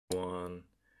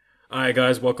Alright,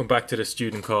 guys, welcome back to the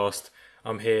Student Cast.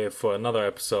 I'm here for another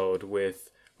episode with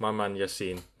my man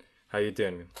Yacine. How you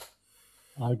doing?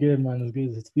 Good man, it's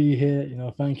good to be here.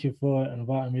 Thank you for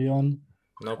inviting me on.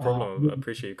 No Uh, problem. I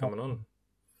appreciate you coming on.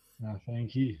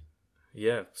 Thank you.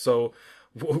 Yeah. So,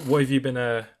 what have you been?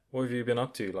 What have you been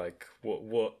up to? Like,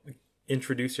 what?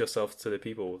 Introduce yourself to the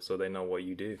people so they know what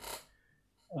you do.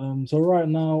 So right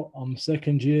now I'm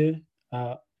second year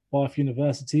at Bath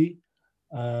University.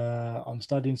 I'm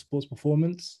studying sports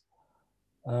performance.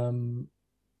 Um,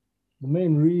 the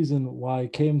main reason why I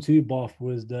came to Bath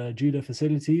was the judo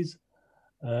facilities.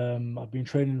 I've been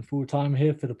training full time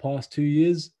here for the past 2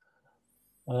 years.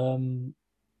 Um,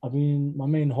 my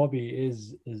main hobby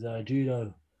is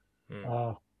judo. Hmm.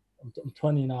 Uh, I'm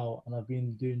 20 now, and I've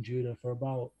been doing judo for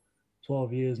about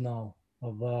 12 years now.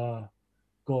 I've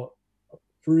got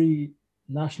three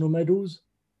national medals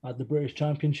at the British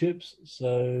Championships.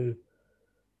 So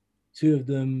two of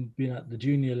them been at the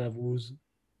junior levels,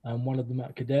 and one of them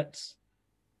at cadets.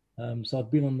 So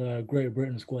I've been on the Great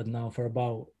Britain squad now for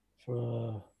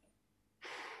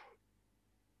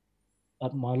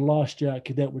at my last year at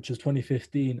cadet, which was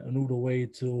 2015, and all the way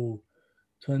till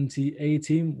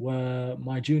 2018, where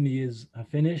my junior years have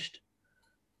finished.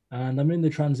 And I'm in the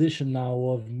transition now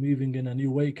of moving in a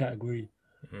new weight category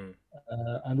Hmm.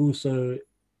 and also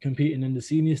competing in the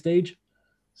senior stage.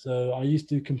 So I used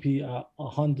to compete at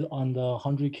 100 under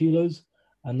 100 kilos,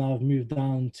 and now I've moved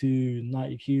down to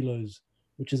 90 kilos,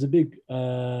 which is a big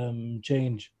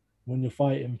change when you're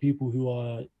fighting people who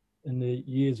are in the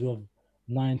years of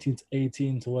 19 to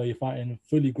 18 to where you're fighting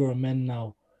fully grown men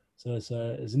now. So it's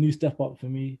a new step up for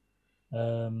me.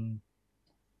 Um,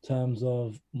 terms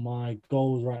of my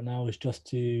goals right now is just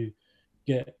to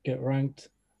get ranked.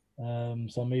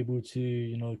 So I'm able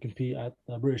to compete at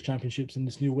the British Championships in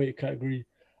this new weight category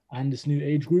and this new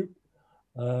age group.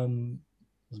 Um,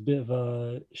 it's a bit of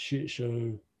a shit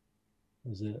show.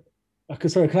 Was it?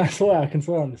 Can I swear? I can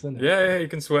swear on this, isn't Yeah, yeah. You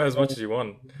can swear as much as you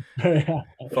want. it?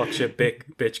 Fuck shit, big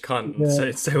bitch, cunt, and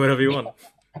Yeah, say whatever you want.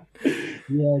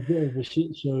 yeah, a bit of a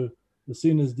shit show. As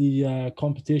soon as the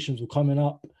competitions were coming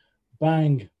up,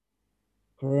 bang,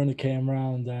 Corona came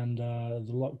around and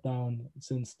the lockdown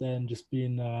since then just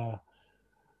been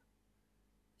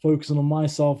focusing on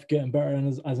myself, getting better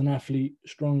as an athlete,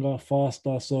 stronger,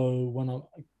 faster. So when I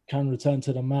can return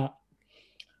to the mat,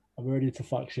 I'm ready to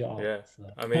fuck shit up. Yeah. So.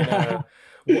 I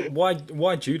mean,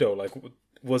 why judo? Like,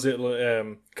 was it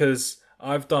because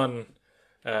I've done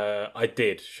I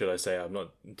did, should I say? I'm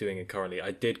not doing it currently.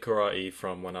 I did karate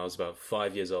from when I was about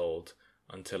 5 years old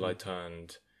until I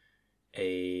turned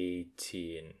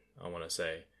 18. I want to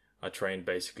say I trained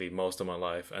basically most of my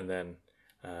life, and then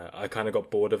I kind of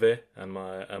got bored of it, and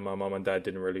my mom and dad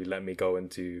didn't really let me go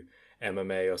into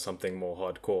MMA or something more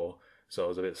hardcore, so I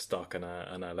was a bit stuck, and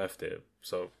I left it.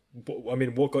 So, I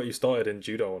mean, what got you started in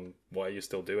judo, and why are you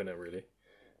still doing it, really?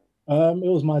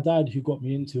 It was my dad who got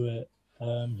me into it.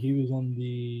 He was on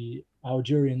the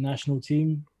Algerian national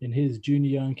team in his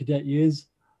junior and cadet years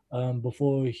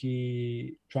before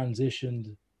he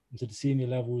transitioned into the senior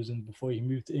levels and before he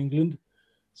moved to England.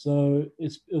 So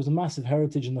it was a massive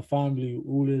heritage in the family.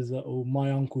 All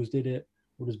my uncles did it.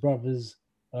 All his brothers,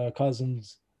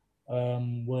 cousins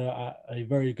were at a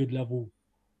very good level.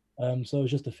 So it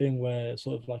was just a thing where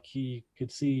sort of like he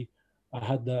could see I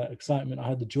had the excitement, I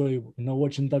had the joy,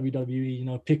 watching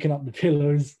WWE, picking up the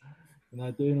pillows,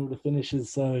 doing all the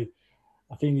finishes. So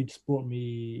I think he just brought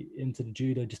me into the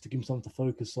judo just to give me something to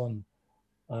focus on,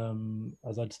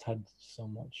 as I just had so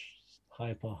much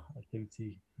hyper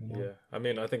activity. Yeah, I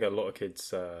mean, I think a lot of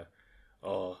kids are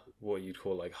what you'd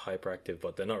call like hyperactive,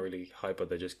 but they're not really hyper.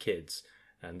 They're just kids,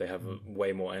 and they have Mm.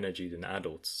 way more energy than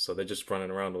adults. So they're just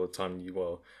running around all the time.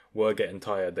 You were getting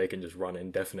tired, they can just run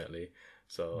indefinitely.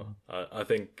 So Mm. I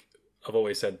think I've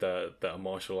always said that a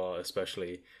martial art,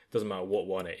 especially, doesn't matter what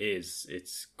one it is,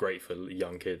 it's great for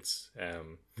young kids.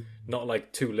 Not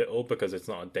like too little because it's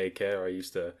not a daycare. I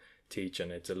used to teach,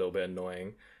 and it's a little bit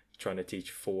annoying trying to teach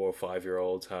 4 or 5 year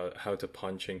olds how to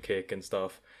punch and kick and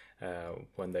stuff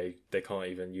when they can't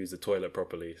even use the toilet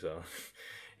properly. So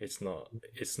it's not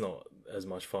as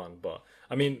much fun. But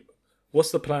I mean,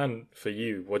 what's the plan for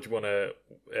you? What do you want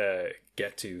to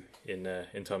get to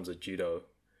in terms of judo?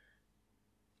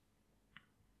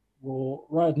 Well,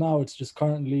 right now it's just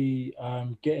currently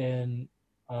getting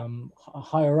a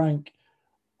higher rank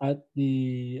at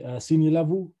the senior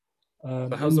level. So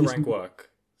how's In the this, rank work?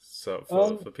 So for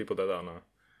um, people that don't know.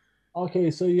 okay,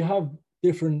 so you have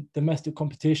different domestic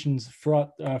competitions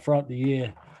throughout the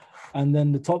year, and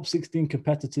then the top 16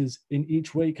 competitors in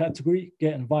each weight category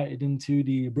get invited into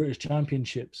the British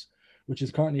Championships, which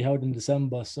is currently held in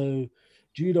December. So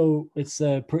Judo, it's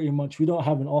pretty much, we don't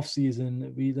have an off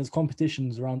season. There's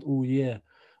competitions around all year.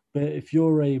 But if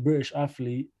you're a British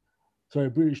athlete, sorry,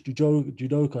 British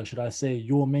judoka, should I say,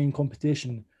 your main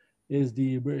competition is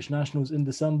the British Nationals in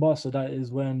December. So that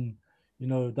is when,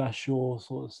 that's your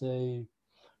sort of say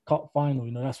cup final.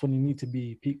 That's when you need to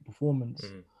be peak performance.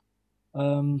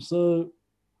 Mm. So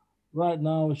right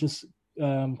now it's just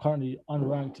currently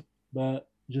unranked, but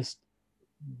just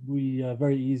we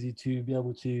very easy to be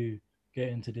able to get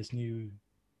into this new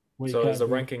weight So is the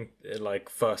category. ranking like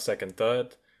first, second,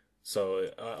 third? So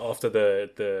after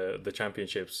the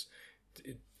championships,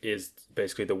 is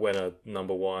basically the winner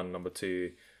number one, number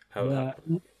two? How Yeah,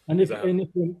 and is if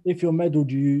that? if you're medaled,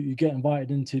 you get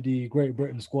invited into the Great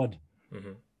Britain squad.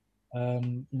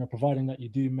 Hmm. Providing that you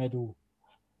do medal.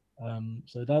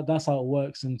 So that's how it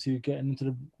works into getting into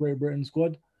the Great Britain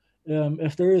squad.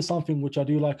 If there is something which I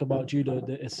do like about judo,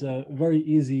 that it's a very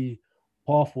easy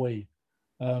pathway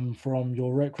from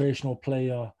your recreational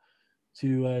player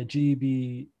to a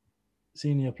GB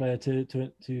senior player to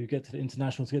get to the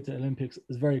internationals, to get to the Olympics.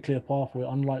 It's a very clear pathway,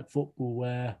 unlike football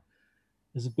where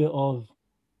there's a bit of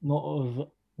not of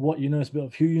what you know, it's a bit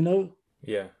of who you know.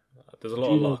 Yeah, there's a lot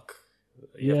of Judo, luck.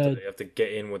 yeah, You have to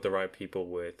get in with the right people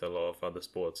with a lot of other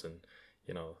sports, and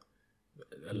you know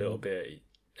a little yeah. bit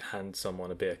hand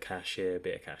someone a bit of cash here, a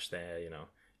bit of cash there.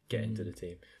 Get into the Mm.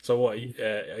 team. So what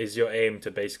is your aim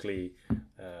to basically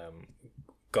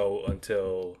go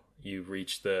until you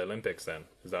reach the Olympics? Then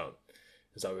is that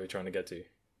what you're trying to get to?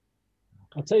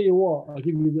 I'll tell you what, I'll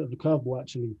give you a bit of a curveball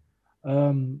actually.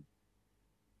 Um,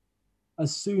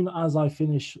 as soon as I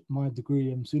finish my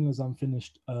degree, as soon as I'm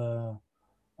finished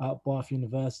at Bath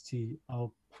University, I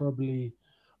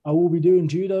will be doing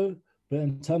judo, but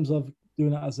in terms of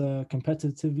doing it as a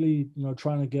competitively,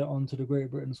 trying to get onto the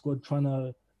Great Britain squad, trying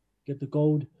to get the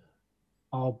gold,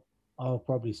 I'll I'll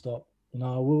probably stop.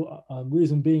 I will.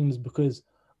 Reason being is because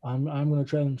I'm going to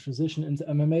try and transition into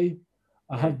MMA.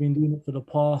 I Mm. have been doing it for the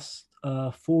past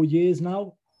 4 years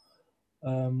now,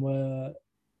 where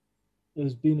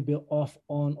it's been a bit off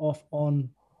on.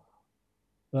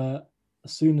 But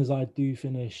as soon as I do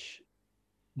finish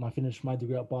my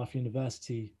degree at Bath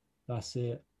University, that's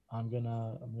it. I'm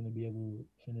gonna be able to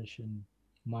finish in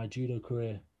my judo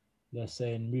career. Let's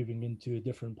say, and moving into a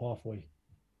different pathway.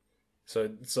 So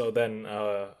then,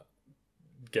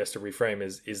 guess to reframe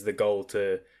is the goal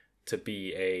to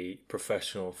be a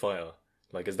professional fighter?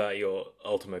 Like, is that your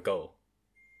ultimate goal?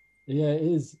 Yeah, it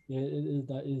is.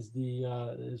 That is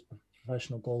the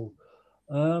professional goal.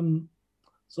 Um,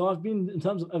 so I've been in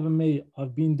terms of MMA,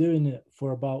 I've been doing it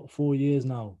for about 4 years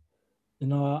now.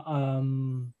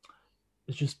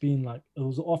 It's just been like it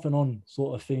was off and on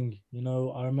sort of thing.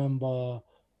 I remember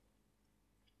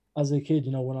as a kid,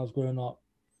 when I was growing up,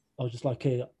 I was just like,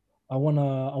 hey, I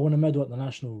wanna medal at the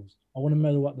nationals. I want to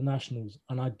medal at the nationals,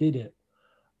 and I did it.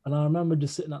 And I remember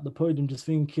just sitting at the podium, just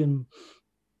thinking,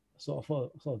 sort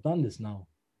of done this now.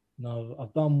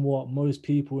 I've done what most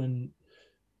people in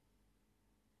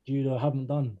judo haven't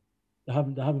done. They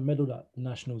haven't medaled at the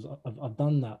nationals. I've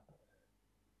done that.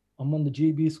 I'm on the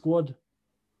GB squad.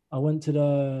 I went to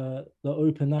the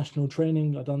open national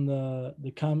training. I done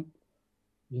the camp,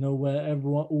 where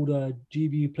everyone, all the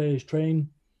GB players train.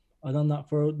 I done that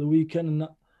for the weekend, and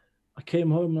I came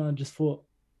home and I just thought,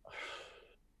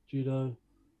 judo.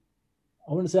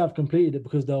 I wouldn't say I've completed it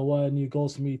because there were new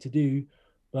goals for me to do,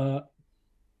 but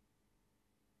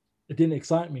it didn't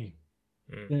excite me.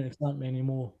 Mm. It didn't excite me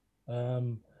anymore.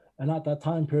 Um, and at that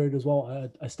time period as well,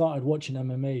 I started watching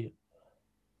MMA.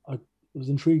 I was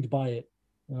intrigued by it.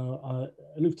 It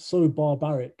looked so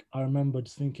barbaric. I remember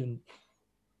just thinking,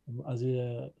 as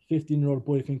a 15-year-old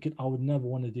boy, thinking I would never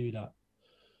want to do that.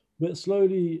 But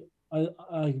slowly,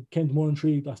 I came more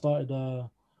intrigued. I started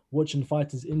watching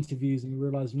fighters' interviews and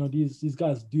realized, these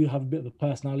guys do have a bit of a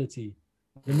personality.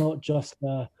 They're not just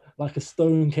like a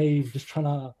stone cave, just trying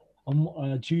to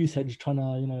a juice head, just trying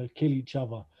to kill each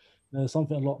other. There's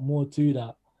something a lot more to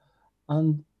that.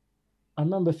 And I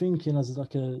remember thinking as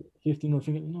like a 15-year-old,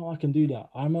 thinking, I can do that.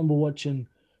 I remember watching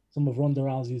some of Ronda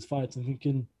Rousey's fights and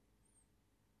thinking,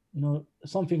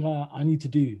 something I need to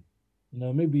do.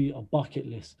 Maybe a bucket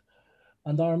list.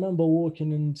 And I remember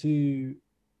walking into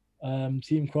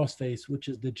Team Crossface, which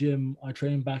is the gym I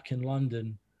trained back in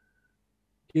London,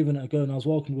 giving it a go. And I was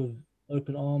walking with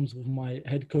open arms with my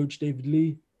head coach, David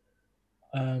Lee.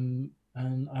 And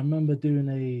I remember doing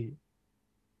a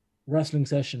wrestling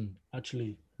session,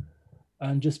 actually,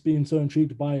 and just being so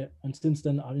intrigued by it. And since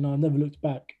then, I've never looked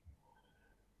back.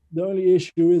 The only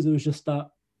issue is it was just that,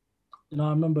 I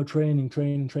remember training,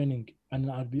 and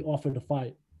I'd be offered a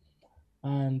fight.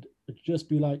 And it'd just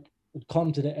be like, it'd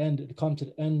come to the end. It'd come to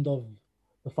the end of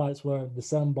the fights were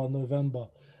December, November,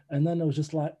 and then it was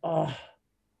just like, I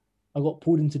got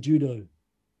pulled into judo.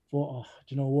 Thought,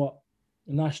 do you know what?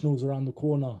 The nationals around the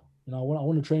corner. You know, I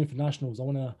want to train for nationals. I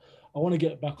want to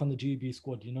get back on the GB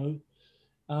squad. You know,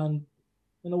 and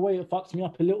in a way, it fucked me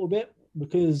up a little bit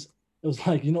because it was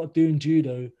like you're not doing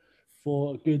judo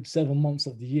for a good 7 months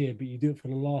of the year, but you do it for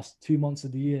the last 2 months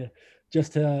of the year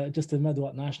just to medal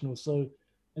at nationals. So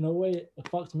in a way, it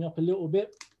fucked me up a little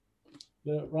bit.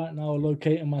 But right now,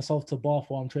 locating myself to Bath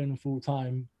while I'm training full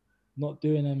time, not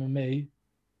doing MMA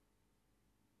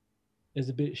is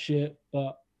a bit shit.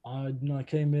 But I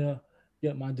came here,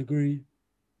 get my degree,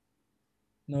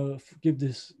 give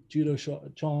this judo shot a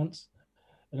chance,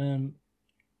 and then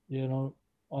Is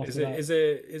after it that, is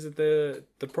it is it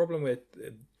the problem with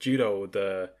judo,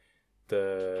 the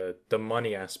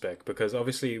money aspect? Because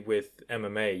obviously with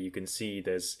MMA you can see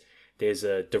there's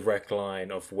a direct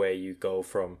line of where you go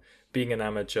from being an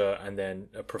amateur and then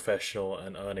a professional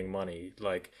and earning money.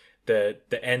 Like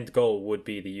the end goal would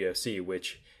be the UFC,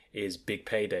 which is big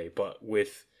payday. But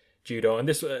with judo, and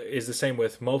this is the same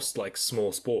with most like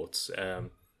small sports,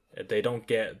 they don't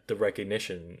get the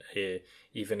recognition.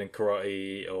 Even in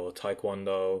karate or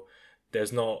taekwondo,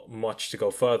 there's not much to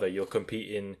go further. You'll compete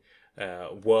in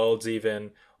worlds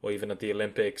even, or even at the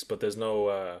Olympics, but there's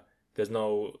no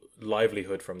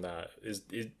livelihood from that.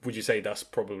 Would you say that's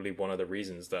probably one of the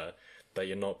reasons that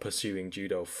you're not pursuing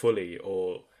judo fully,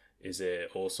 or is it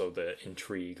also the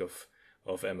intrigue of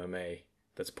MMA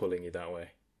that's pulling you that way?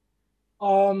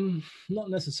 not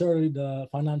necessarily the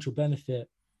financial benefit.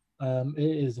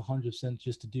 It is 100%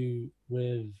 just to do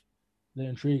with the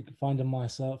intrigue, finding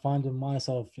myself,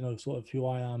 sort of who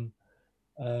I am,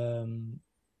 um,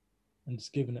 and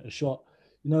just giving it a shot.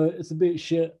 It's a bit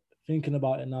shit thinking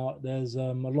about it now. There's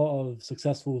a lot of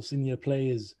successful senior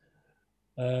players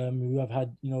who have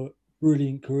had,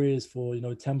 brilliant careers for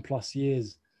 10 plus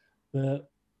years, but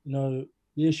you know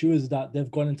the issue is that they've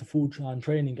gone into full time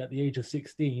training at the age of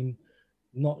 16,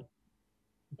 not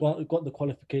got the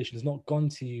qualifications, not gone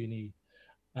to uni.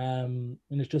 And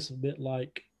it's just a bit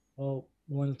like, well,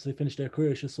 once they finish their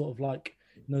career, it's just sort of like,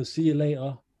 see you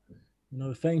later.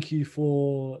 Thank you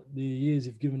for the years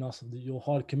you've given us, your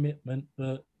hard commitment,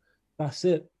 but that's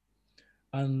it.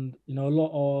 And a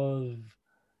lot of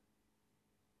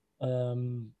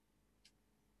um,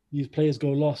 these players go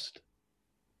lost.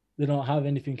 They don't have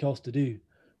anything else to do,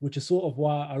 which is sort of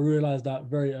why I realized that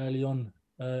very early on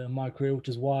in my career, which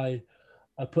is why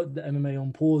I put the MMA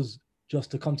on pause just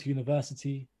to come to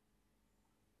university,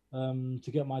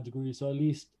 to get my degree. So at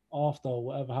least after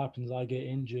whatever happens, I get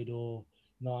injured or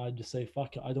I just say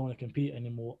fuck it, I don't want to compete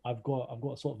anymore. I've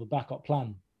got sort of a backup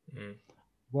plan. Mm.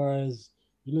 Whereas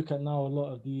you look at now a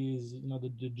lot of these,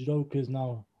 the judokers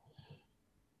now,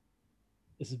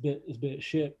 it's a bit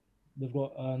shit. They've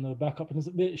got no backup, and it's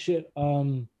a bit shit.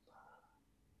 I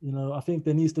think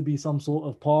there needs to be some sort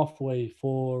of pathway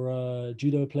for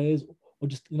judo players or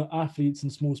just athletes in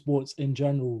small sports in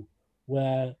general,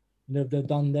 where they've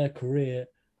done their career,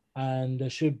 and there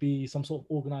should be some sort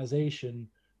of organization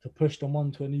to push them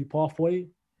onto a new pathway.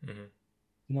 Mm-hmm.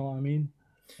 You know what I mean?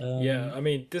 Yeah, Um, I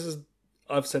mean,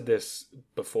 I've said this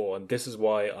before, and this is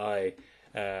why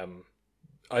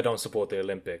I don't support the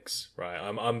Olympics, right?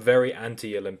 I'm very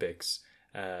anti-Olympics,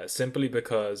 simply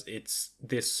because it's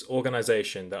this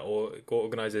organization that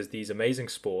organizes these amazing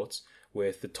sports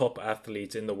with the top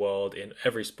athletes in the world in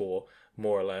every sport,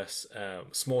 more or less.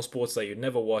 Small sports that you'd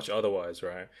never watch otherwise,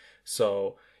 right?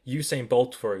 So Usain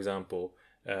Bolt, for example,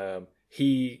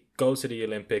 he goes to the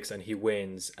Olympics and he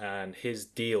wins, and his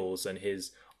deals and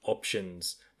his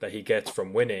options that he gets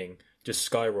from winning just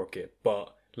skyrocket.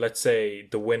 But let's say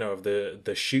the winner of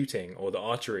the shooting or the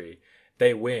archery,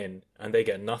 they win and they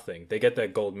get nothing. They get their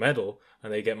gold medal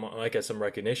and they might get some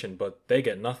recognition, but they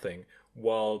get nothing.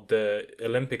 While the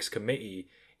Olympics committee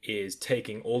is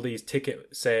taking all these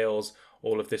ticket sales,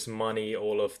 all of this money,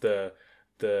 all of the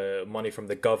money from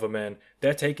the government,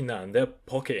 they're taking that and they're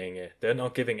pocketing it. They're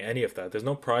not giving any of that. There's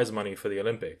no prize money for the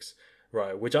Olympics,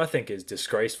 right? Which I think is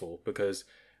disgraceful because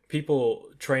people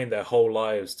train their whole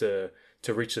lives to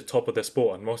reach the top of their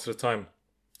sport, and most of the time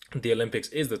the Olympics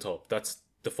is the top. That's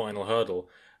the final hurdle,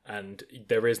 and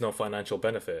there is no financial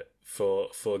benefit for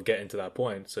getting to that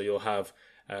point. So you'll have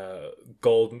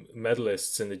gold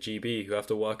medalists in the GB who have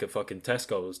to work at fucking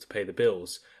Tesco's to pay the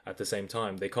bills at the same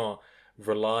time. They can't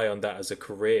rely on that as a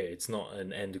career. It's not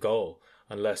an end goal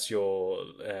unless you're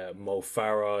Mo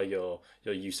Farah, you're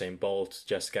Usain Bolt,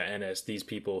 Jessica Ennis, these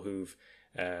people who've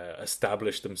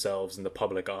establish themselves in the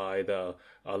public eye, that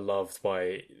are loved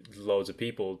by loads of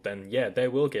people, then yeah, they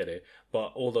will get it.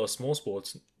 But all those small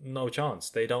sports, no chance.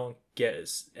 They don't get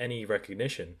any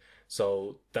recognition.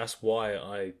 So that's why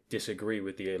I disagree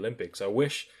with the Olympics. I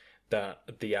wish that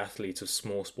the athletes of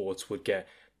small sports would get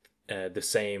the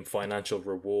same financial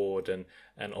reward and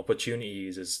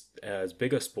opportunities as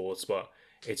bigger sports, but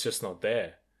it's just not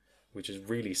there, which is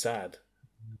really sad.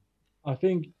 I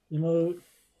think,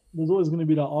 there's always going to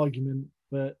be that argument,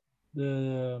 but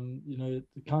the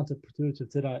counterproductive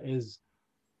to that is,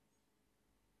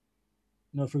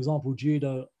 for example,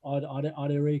 judo. Are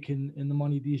they raking in the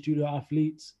money, these judo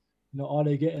athletes? Are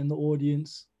they getting the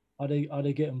audience? Are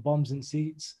they getting bums in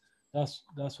seats? That's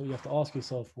what you have to ask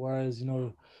yourself. Whereas,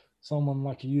 someone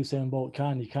like a Usain Bolt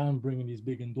can bring in these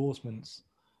big endorsements.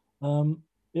 Um,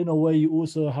 in a way, you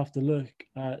also have to look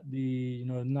at the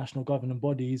national governing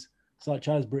bodies such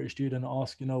as British Judo and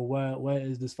ask, where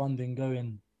is this funding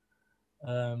going?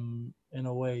 In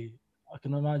a way, I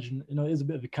can imagine, it is a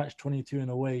bit of a catch-22 in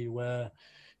a way where,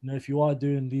 if you are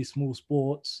doing these small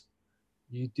sports,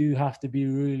 you do have to be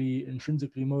really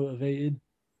intrinsically motivated.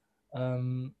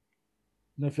 Um,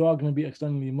 if you are going to be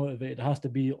externally motivated, it has to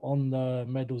be on the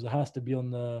medals, it has to be on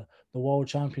the world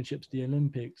championships, the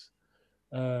Olympics.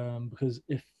 Because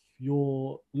if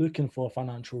you're looking for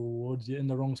financial rewards, you're in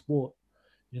the wrong sport.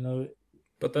 You know,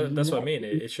 But that's you're, what I mean.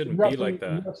 It shouldn't you're be like absolutely,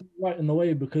 that. you're absolutely right in the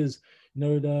way because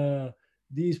the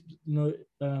these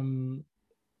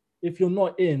if you're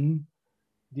not in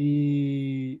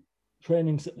the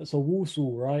training, so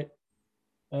Walsall, right,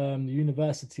 the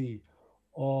University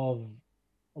of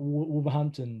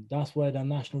Wolverhampton, that's where their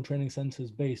national training centre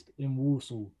is based in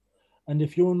Walsall. And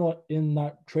if you're not in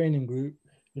that training group,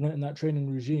 you're not in that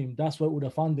training regime, that's where all the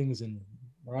funding's in,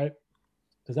 right?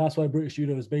 Because that's where British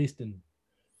Judo is based in.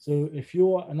 So if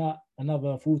you're in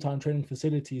another full-time training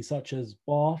facility such as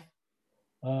Bath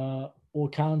or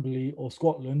Camberley or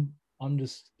Scotland, I'm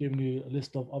just giving you a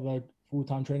list of other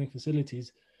full-time training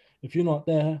facilities. If you're not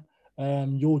there,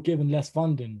 you're given less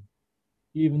funding,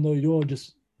 even though you're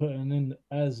just putting in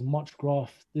as much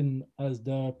graft in as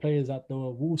the players at the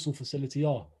Walsall facility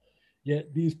are.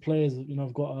 Yet these players,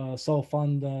 have got to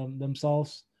self-fund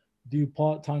themselves, do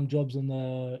part-time jobs in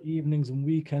the evenings and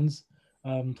weekends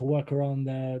to work around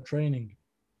their training.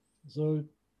 So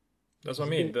That's what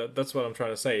it's I a mean. bit. That's what I'm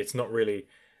trying to say. It's not really,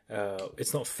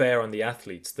 it's not fair on the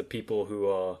athletes, the people who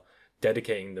are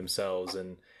dedicating themselves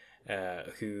and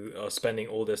who are spending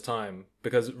all this time.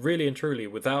 Because really and truly,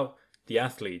 without the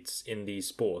athletes in these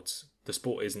sports, the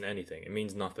sport isn't anything. It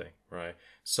means nothing, right?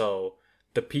 So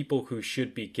the people who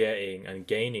should be getting and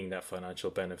gaining that financial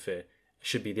benefit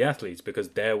should be the athletes because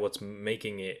they're what's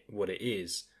making it what it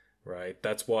is, right?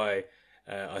 That's why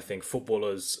I think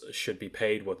footballers should be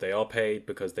paid what they are paid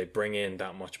because they bring in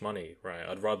that much money, right?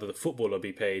 I'd rather the footballer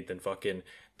be paid than fucking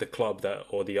the club that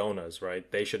or the owners, right?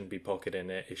 They shouldn't be pocketing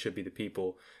it. It should be the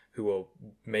people who are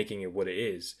making it what it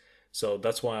is. So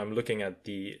that's why I'm looking at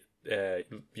the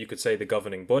you could say the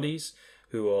governing bodies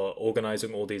who are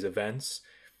organizing all these events.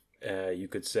 You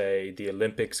could say the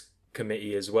Olympics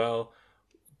committee as well.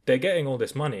 They're getting all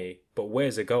this money, but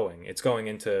where's it going? It's going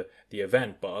into the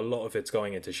event, but a lot of it's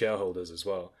going into shareholders as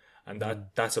well, and Yeah.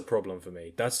 that's a problem for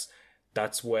me. That's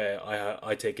where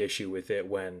I take issue with it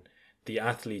when the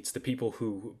athletes, the people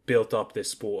who built up this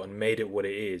sport and made it what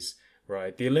it is,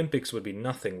 right? The Olympics would be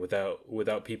nothing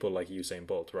without people like Usain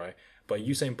Bolt, right? But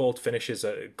Usain Bolt finishes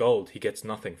at gold, he gets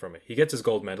nothing from it. He gets his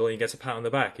gold medal, and he gets a pat on the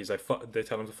back. He's like, fuck, they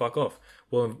tell him to fuck off.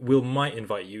 Well, we'll might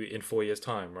invite you in 4 years'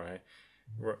 time, right?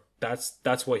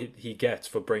 That's what he gets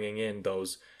for bringing in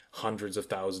those hundreds of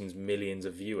thousands, millions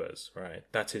of viewers, right?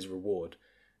 That's his reward.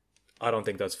 I don't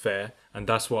think that's fair, and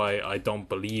that's why I don't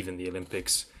believe in the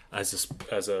Olympics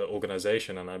as a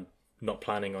organization, and I'm not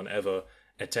planning on ever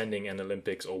attending an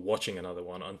Olympics or watching another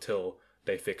one until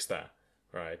they fix that,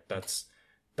 right? That's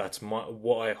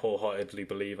what I wholeheartedly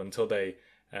believe until they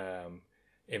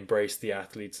embrace the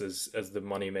athletes as the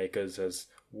money makers, as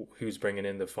who's bringing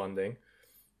in the funding.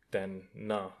 Then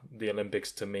no, the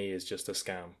Olympics to me is just a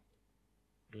scam.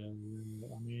 Yeah,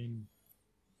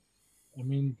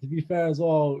 to be fair as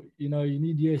well, you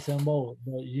need USM Bolt,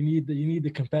 but you need the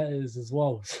competitors as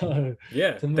well. So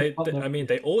Yeah, to make up they the I mean race.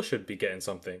 they all should be getting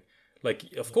something.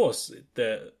 Like of course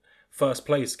the first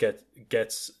place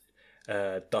gets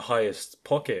the highest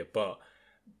pocket, but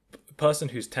person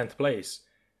who's 10th place,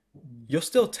 you're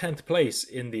still 10th place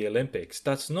in the Olympics.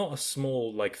 That's not a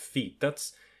small like feat.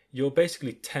 That's you're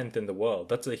basically 10th in the world.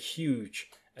 That's a huge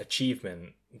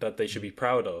achievement that they should be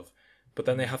proud of. But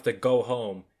then they have to go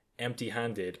home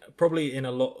empty-handed, probably in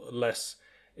a lot less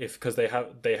if because they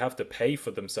have to pay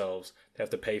for themselves, they have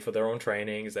to pay for their own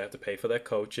trainings, they have to pay for their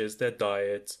coaches, their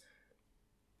diets.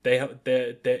 They're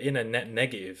in a net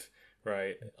negative,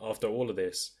 right? After all of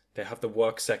this, they have to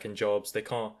work second jobs. They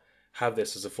can't have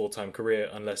this as a full-time career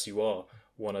unless you are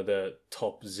one of the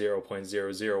top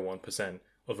 0.001%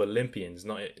 of Olympians,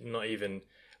 not even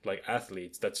like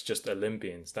athletes. That's just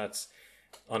Olympians. That's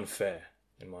unfair,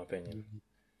 in my opinion.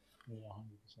 Yeah,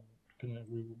 100%. Couldn't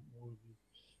agree with more of you.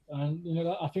 And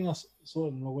I think that's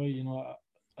sort of in a way,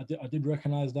 I did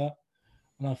recognize that,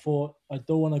 and I thought I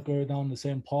don't want to go down the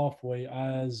same pathway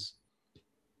as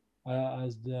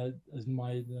the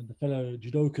fellow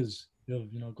judokas who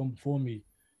have gone before me.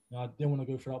 I didn't want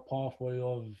to go through that pathway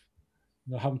of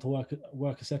having to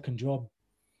work a second job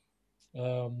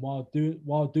while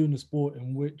doing the sport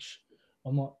in which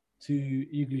I'm not too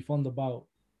eagerly fond about.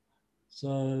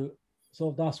 So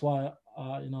that's why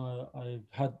I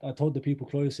told the people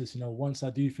closest, once I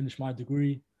do finish my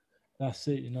degree, that's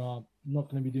it. I'm not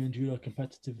going to be doing judo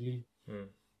competitively. Mm.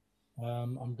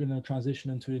 I'm going to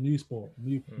transition into a new sport,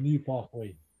 new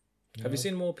pathway. Have you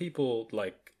seen more people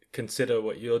like consider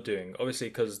what you're doing? Obviously,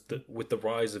 because with the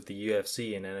rise of the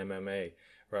UFC and MMA,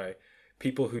 right?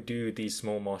 People who do these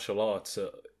small martial arts,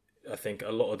 I think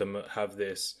a lot of them have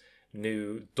this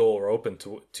new door open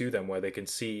to them where they can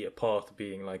see a path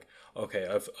being like, okay,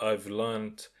 I've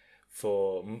learned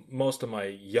for most of my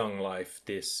young life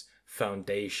this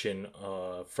foundation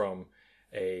from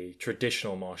a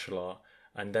traditional martial art,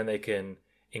 and then they can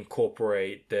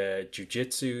incorporate their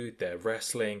jujitsu, their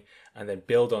wrestling, and then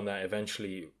build on that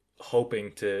eventually,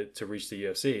 hoping to reach the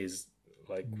UFCs.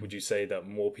 Like, would you say that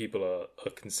more people are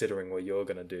considering what you're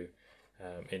going to do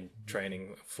in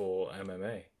training for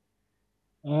MMA?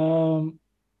 Um,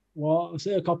 well, I'll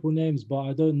say a couple names, but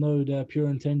I don't know their pure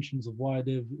intentions of why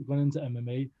they've gone into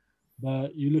MMA.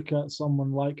 But you look at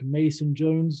someone like Mason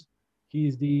Jones.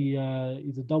 He's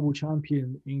a double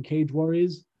champion in Cage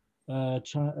Warriors.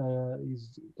 He's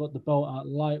got the belt at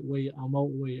lightweight and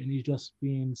welterweight, and he's just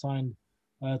been signed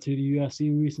to the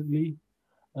UFC recently.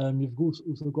 You've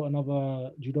also got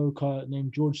another judoka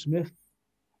named George Smith.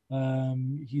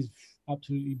 He's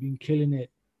absolutely been killing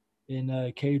it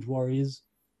in Cage Warriors.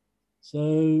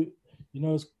 So,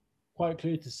 it's quite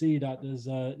clear to see that there's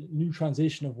a new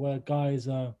transition of where guys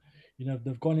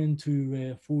they've gone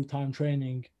into full-time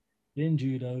training in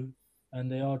judo,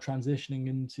 and they are transitioning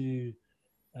into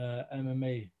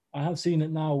MMA. I have seen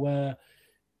it now where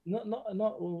not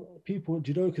all people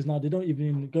judokas now, they don't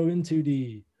even go into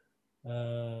the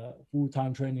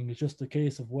full-time training. It's just a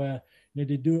case of where they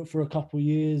do it for a couple of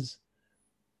years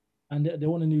and they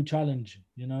want a new challenge.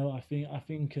 I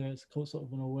think it's sort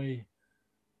of in a way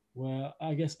where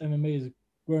I guess MMA is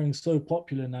growing so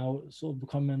popular now, it's sort of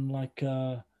becoming like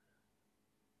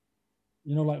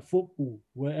like football,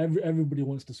 where everybody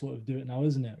wants to sort of do it now,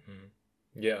 isn't it? Mm.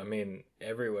 Yeah, I mean,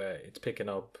 everywhere it's picking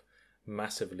up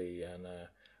massively, and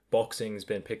boxing's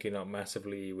been picking up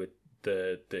massively with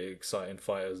the exciting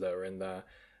fighters that are in there.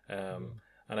 And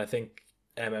I think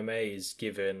MMA is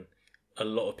given a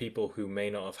lot of people who may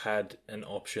not have had an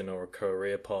option or a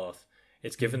career path.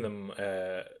 It's given them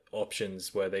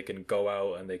options where they can go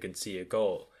out and they can see a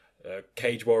goal.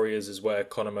 Cage Warriors is where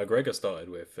Conor McGregor started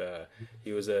with.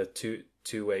 He was a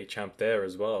two-way champ there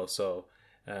as well. So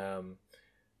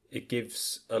it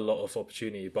gives a lot of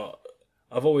opportunity. But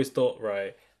I've always thought,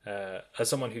 right, as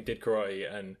someone who did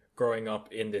karate and growing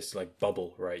up in this like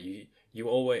bubble, right, you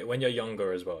always, when you're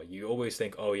younger as well, you always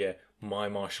think, oh yeah, my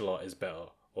martial art is better,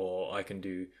 or I can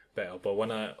do better. But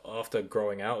after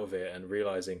growing out of it and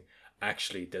realizing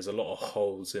actually there's a lot of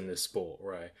holes in this sport,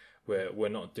 right, where we're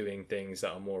not doing things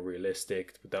that are more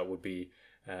realistic, that would be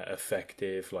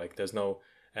effective. Like there's no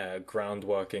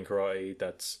groundwork in karate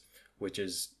which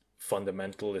is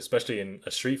fundamental, especially in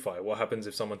a street fight. What happens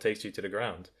if someone takes you to the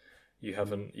ground? You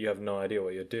have no idea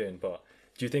what you're doing. But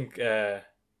do you think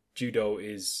judo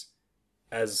is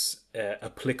as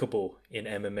applicable in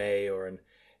MMA or in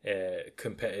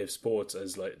competitive sports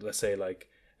as, like, let's say, like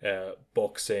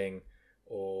boxing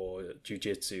or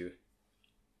jiu-jitsu?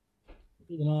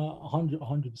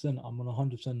 100%. I'm on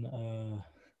 100%.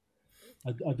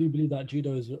 I do believe that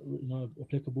judo is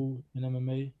applicable in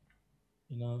MMA.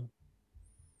 You know,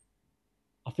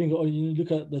 I think you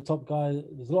look at the top guy.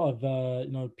 There's a lot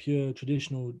of pure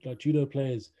traditional like judo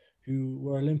players who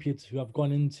were Olympians who have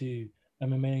gone into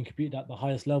MMA and competed at the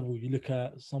highest level. You look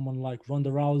at someone like Ronda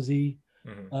Rousey,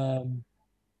 Mm-hmm. um,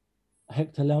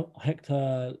 Hector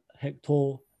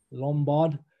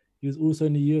Lombard. He was also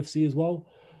in the UFC as well.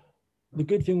 The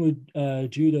good thing with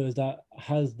judo is that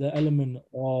has the element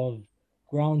of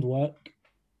groundwork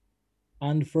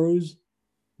and throws,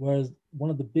 whereas one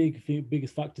of the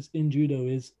biggest factors in judo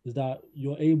is that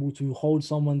you're able to hold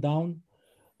someone down.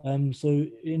 So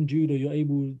in judo, you're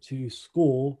able to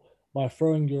score by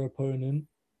throwing your opponent,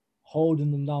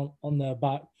 holding them down on their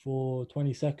back for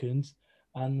 20 seconds,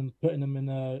 and putting them in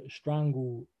a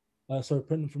strangle.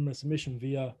 Putting them from a submission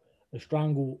via a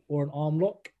strangle or an arm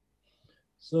lock.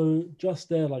 So just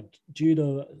there, like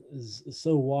judo is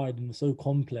so wide and so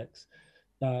complex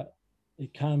that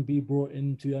it can be brought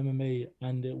into MMA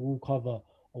and it will cover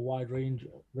a wide range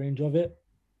of it.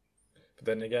 But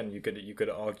then again, you could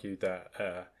argue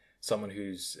that someone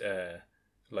who's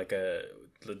like a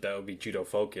that would be judo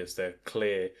focused, their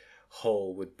clear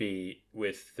hole would be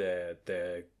with their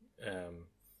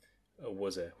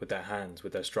was it with their hands,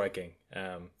 with their striking.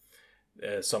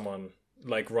 Someone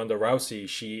like Ronda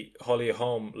Rousey, Holly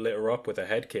Holm lit her up with a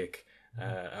head kick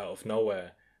out of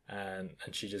nowhere, and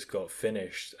she just got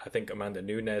finished. I think Amanda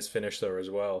Nunes finished her as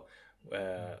well,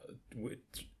 with,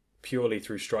 purely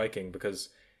through striking, because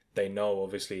they know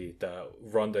obviously that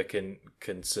Ronda can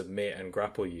submit and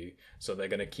grapple you, so they're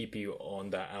going to keep you on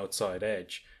that outside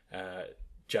edge,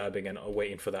 jabbing and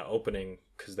waiting for that opening,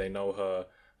 because they know her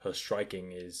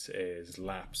striking is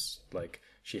lapse. Like,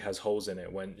 she has holes in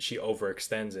it when she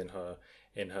overextends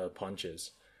in her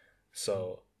punches.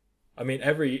 So, I mean,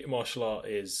 every martial art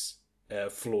is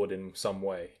flawed in some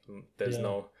way. There's Yeah.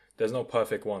 no there's no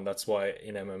perfect one. That's why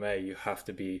in MMA you have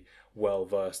to be well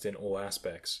versed in all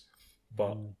aspects.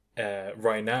 But Yeah.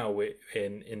 right now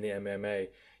in the MMA,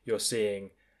 you're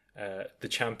seeing the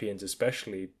champions,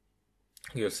 especially.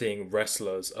 You're seeing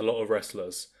wrestlers, a lot of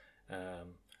wrestlers,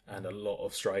 and a lot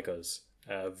of strikers,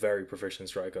 very proficient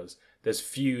strikers. There's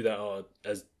few that are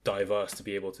as diverse to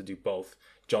be able to do both.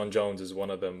 John Jones is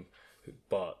one of them,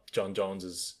 but John Jones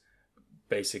is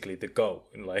basically the GOAT.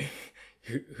 Like,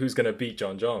 who's gonna beat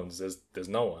John Jones? There's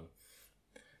no one.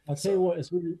 I'll tell you So what,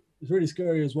 it's really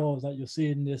scary as well, is that you're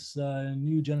seeing this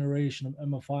new generation of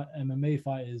MMA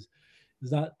fighters, is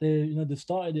that they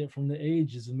started it from the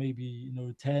ages of maybe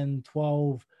 10,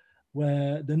 12,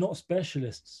 where they're not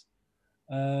specialists.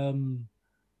 Um,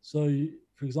 so,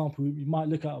 for example, you might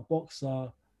look at a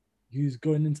boxer who's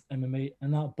going into MMA,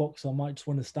 and that boxer might just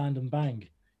want to stand and bang.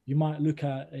 You might look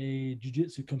at a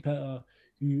jiu-jitsu competitor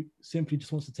who simply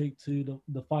just wants to take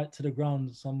the fight to the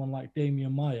ground, someone like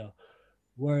Damian Maya.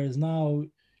 Whereas now,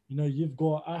 you've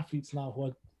got athletes now who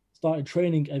are started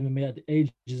training MMA at the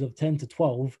ages of 10 to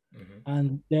 12, mhm.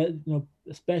 and they're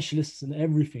specialists in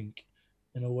everything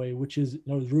in a way, which is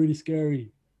really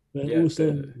scary, but Yeah,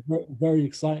 also very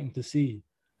exciting to see.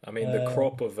 I mean, the Uh,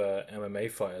 crop of MMA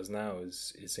fighters now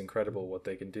is incredible what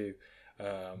they can do,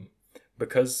 um,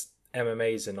 because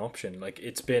MMA is an option. Like,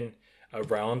 it's been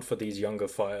around for these younger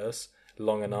fighters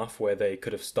long enough where they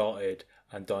could have started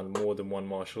and done more than one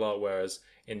martial art. Whereas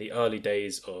in the early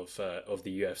days of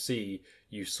the UFC,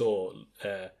 you saw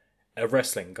a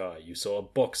wrestling guy, you saw a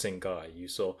boxing guy, you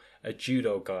saw a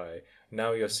judo guy.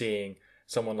 Now you're seeing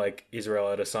someone like Israel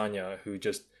Adesanya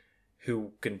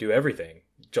who can do everything.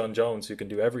 John Jones, who can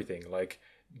do everything. Like,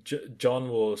 John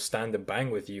will stand and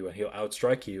bang with you and he'll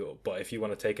outstrike you. But if you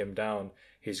want to take him down,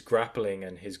 his grappling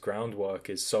and his groundwork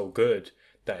is so good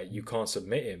that you can't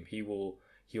submit him. He will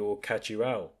catch you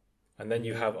out. And then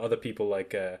you yeah, have other people like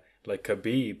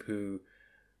Khabib, who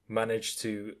managed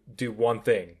to do one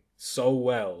thing so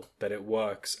well that it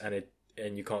works, and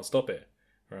you can't stop it.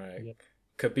 Right? yeah,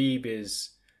 Khabib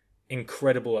is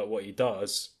incredible at what he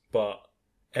does, but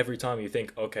every time you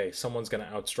think, okay, someone's gonna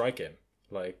outstrike him,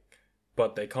 like,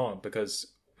 but they can't,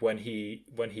 because when he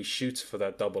shoots for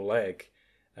that double leg,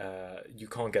 you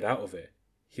can't get out of it.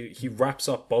 He wraps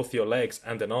up both your legs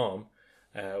and an arm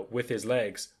with his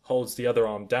legs, holds the other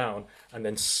arm down, and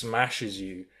then smashes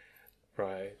you.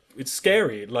 Right, it's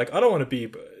scary. Like, I don't want to be.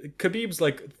 Khabib's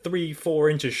like 3-4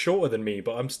 inches shorter than me,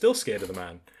 but I'm still scared of the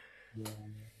man. yeah,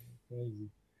 crazy.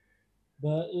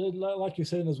 But like you're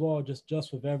saying as well,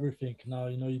 just with everything now,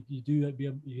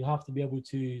 you have to be able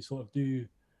to sort of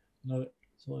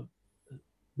sort of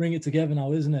bring it together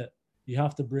now, isn't it? You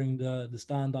have to bring the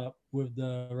stand up with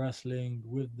the wrestling,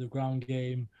 with the ground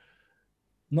game.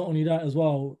 Not only that as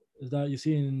well, is that you're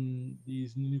seeing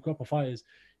these new crop of fighters.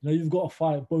 You've got to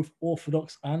fight both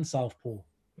orthodox and southpaw.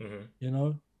 Hmm. You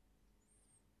know,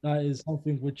 that is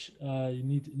something which you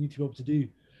need to be able to do.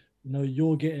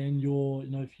 You're getting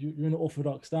if you're in an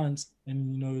orthodox stance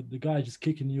and the guy just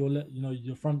kicking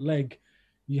your front leg,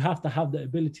 you have to have the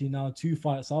ability now to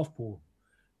fight southpaw.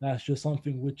 That's just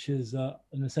something which is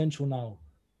an essential now.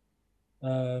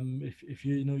 If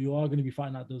you are going to be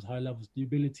fighting at those high levels, the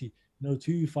ability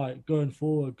to fight going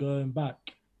forward, going back,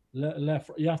 left,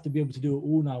 you have to be able to do it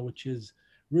all now, which is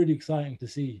really exciting to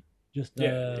see. Just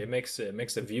Yeah, it makes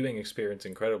the viewing experience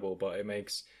incredible, but it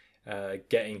makes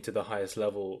getting to the highest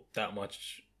level that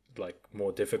much like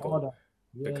more difficult harder.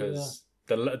 Yeah, yeah. because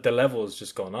the level has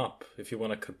just gone up. If you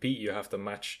want to compete, you have to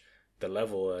match the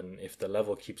level, and if the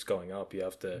level keeps going up, you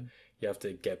have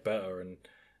to get better and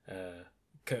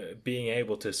being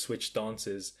able to switch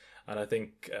dances. And I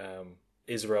think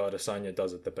Israel Adesanya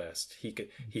does it the best.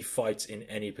 He fights in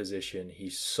any position.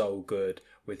 He's so good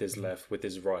with his left, with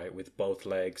his right, with both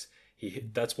legs.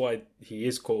 That's why he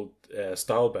is called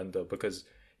style bender, because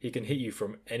he can hit you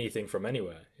from anything from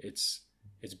anywhere. It's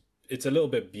a little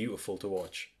bit beautiful to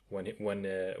watch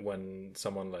when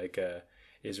someone like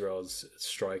Israel's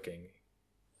striking.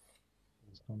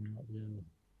 It's coming up,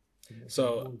 yeah.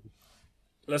 So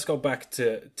let's go back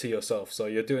to yourself. So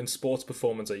you're doing sports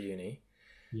performance at uni,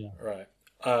 Yeah. right?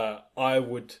 I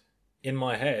would, in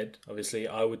my head, obviously,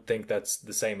 I would think that's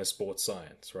the same as sports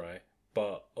science, right?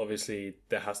 But obviously,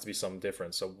 there has to be some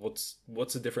difference. So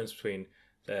what's the difference between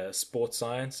sports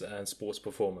science and sports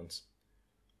performance?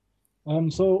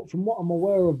 So from what I'm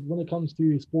aware of when it comes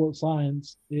to sports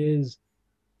science is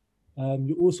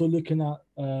you're also looking at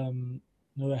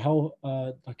health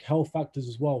like health factors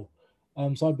as well.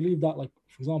 So I believe that like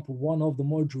for example one of the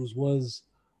modules was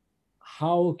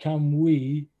how can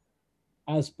we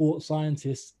as sports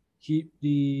scientists keep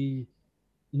the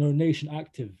nation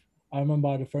active. I remember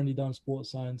I had a friend who done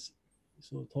sports science,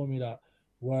 sort of told me that.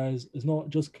 Whereas it's not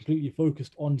just completely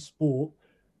focused on sport.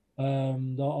 There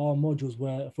are modules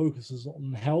where it focuses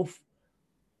on health.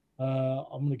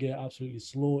 I'm gonna get absolutely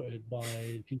slaughtered by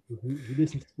people who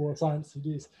listen to sports science to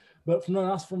this, but from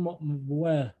that's from what I'm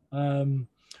aware.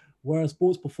 Whereas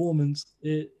sports performance,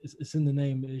 it's in the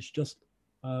name. It's just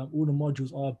all the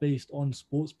modules are based on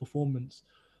sports performance.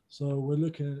 So we're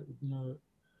looking at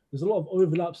there's a lot of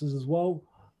overlaps as well,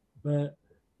 but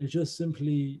it's just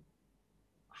simply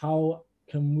how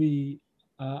can we,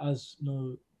 as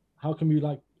how can we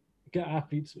like get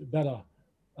athletes better,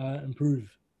 improved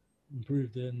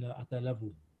in at their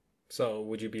level. So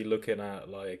would you be looking at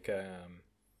like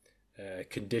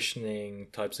conditioning,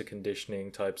 types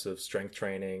of strength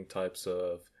training, types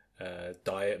of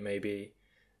diet, maybe?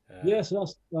 Yeah, Uh, so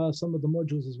that's some of the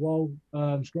modules as well.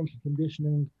 Strength and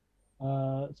conditioning,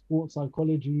 sports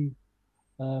psychology,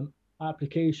 um,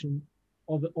 application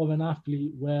of an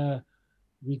athlete where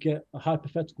we get a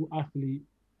hypothetical athlete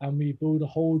and we build a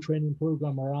whole training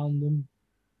program around them.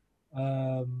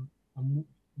 And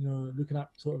looking at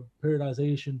sort of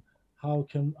periodization, how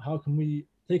can we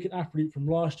take an athlete from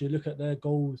last year, look at their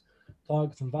goals,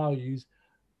 targets, and values,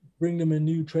 bring them a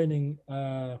new training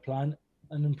plan,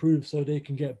 and improve so they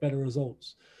can get better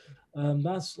results.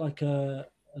 That's like a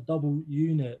double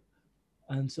unit,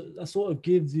 and so that sort of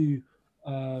gives you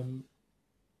um,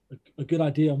 a good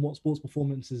idea on what sports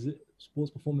performance is.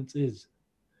 Sports performance is.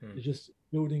 hmm. It's just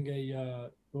building a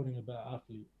better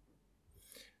athlete.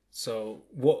 So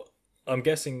what I'm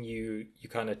guessing you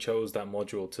kind of chose that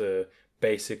module to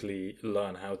basically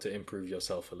learn how to improve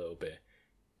yourself a little bit.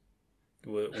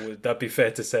 Would that be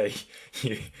fair to say?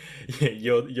 you,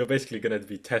 you're basically going to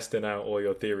be testing out all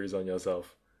your theories on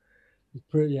yourself.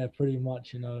 Pretty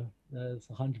much. It's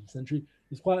 100% true.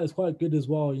 It's quite good as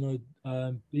well.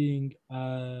 Being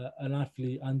an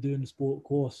athlete and doing the sport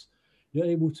course, you're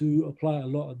able to apply a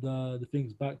lot of the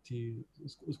things back to you.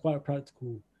 It's quite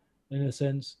practical, in a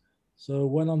sense. So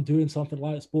when I'm doing something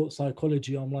like sports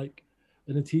psychology, I'm like,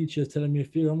 and the teacher's telling me a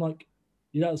theory, I'm like,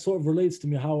 yeah, it sort of relates to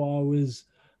me how I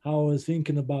was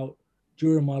thinking about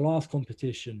during my last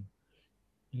competition.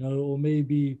 Or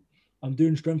maybe I'm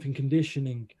doing strength and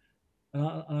conditioning and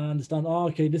I understand. Oh,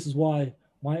 okay, this is why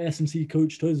my S&C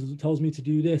coach tells me to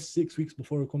do this 6 weeks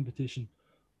before a competition.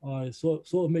 It sort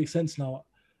of makes sense now,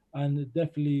 and it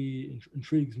definitely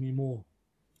intrigues me more.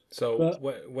 So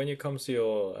But when it comes to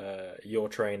your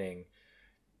training,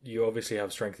 you obviously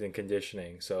have strength and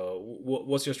conditioning. So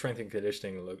what's your strength and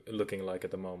conditioning looking like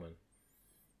at the moment?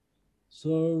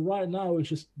 so right now, it's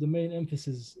just the main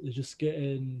emphasis is just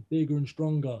getting bigger and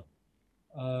stronger.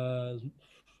 Uh,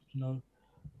 you know,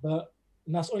 but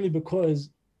and that's only because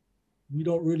we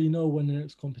don't really know when the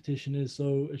next competition is.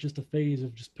 So it's just a phase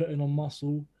of just putting on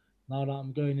muscle. Now that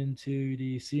I'm going into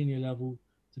the senior level,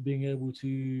 to being able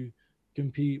to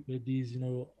compete with these,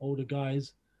 older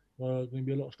guys who are going to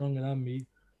be a lot stronger than me.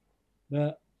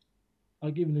 But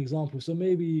I'll give an example. So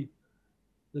maybe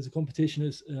there's a competition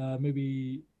that's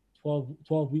maybe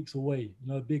 12 weeks away,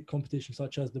 a big competition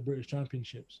such as the British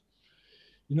Championships.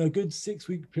 A good 6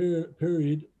 week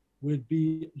period would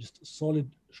be just solid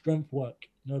strength work,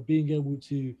 being able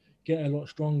to get a lot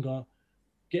stronger,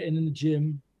 getting in the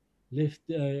gym,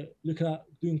 looking at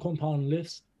doing compound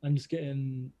lifts and just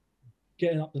getting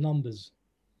getting up the numbers.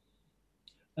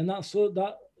 And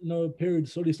that period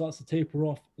slowly starts to taper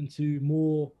off into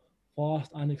more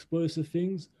fast and explosive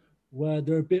things where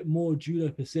they're a bit more judo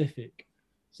specific.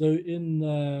 So in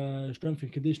strength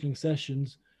and conditioning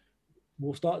sessions,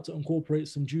 we'll start to incorporate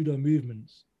some judo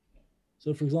movements.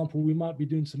 So, for example, we might be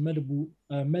doing some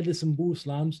medicine ball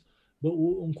slams, but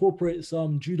we'll incorporate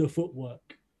some judo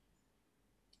footwork.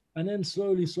 And then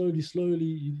slowly,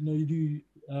 you do,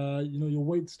 your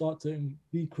weights start to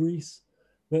decrease,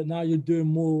 but now you're doing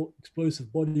more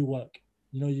explosive body work.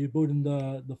 You're building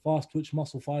the fast twitch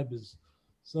muscle fibers.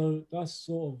 So that's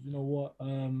sort of, what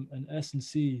an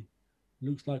S&C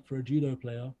looks like for a judo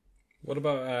player. What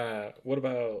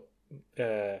about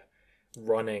uh,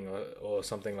 running or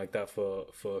something like that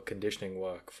for conditioning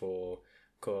work for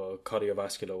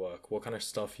cardiovascular work? What kind of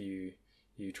stuff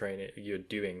you're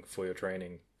doing for your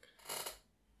training?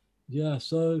 Yeah,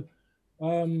 so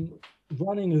um,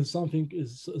 running is something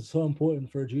is so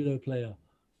important for a judo player.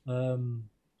 Um,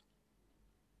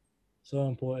 so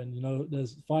important.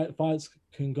 There's fights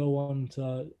can go on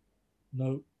to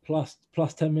plus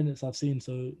 10 minutes I've seen.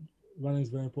 So running is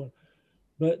very important.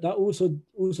 But that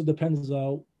also depends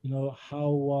on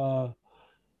how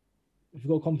if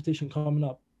you've got competition coming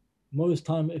up. Most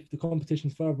time, if the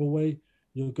competition's further away,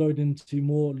 you're going into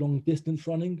more long distance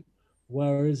running.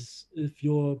 Whereas if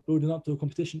you're building up to a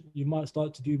competition, you might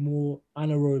start to do more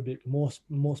anaerobic,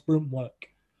 more sprint work.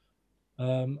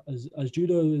 As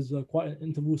judo is quite an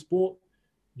interval sport,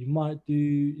 you might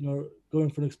do going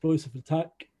for an explosive attack,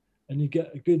 and you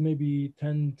get a good maybe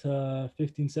 10 to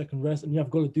 15-second rest, and you have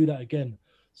got to do that again.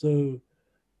 So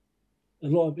a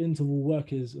lot of interval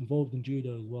work is involved in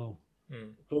judo as well.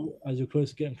 Mm. As you're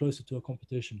getting closer to a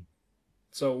competition.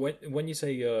 So when you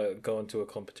say you're going to a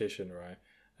competition, right?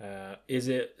 Is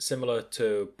it similar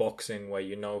to boxing where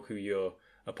you know who your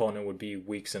opponent would be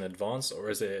weeks in advance, or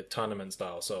is it tournament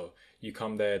style? So you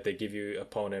come there, they give you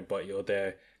opponent, but you're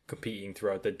there competing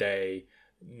throughout the day.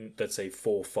 Let's say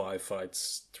 4 or 5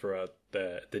 fights throughout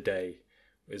the day.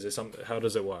 Is it some? How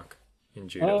does it work in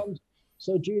judo? Um,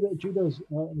 so judo's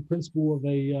the principle of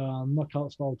a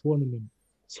knockout style tournament.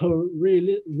 So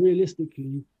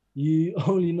realistically, you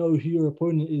only know who your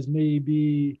opponent is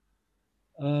maybe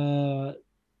uh,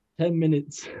 10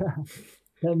 minutes.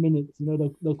 10 minutes.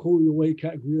 They'll call your weight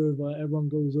category over. Everyone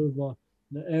goes over.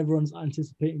 Everyone's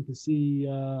anticipating to see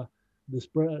the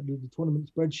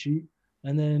tournament spreadsheet,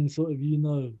 and then sort of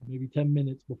maybe 10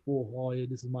 minutes before. Oh yeah,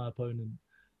 this is my opponent.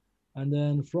 And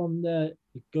then from there,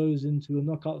 it goes into a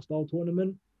knockout style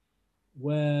tournament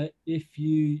where if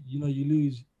you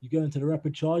lose, you go into the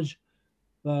rapid charge.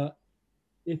 But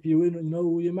if you win,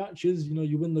 all your matches,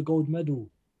 you win the gold medal.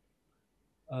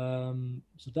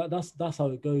 So that's how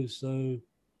it goes. So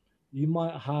you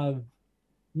might have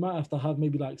to have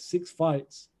maybe like 6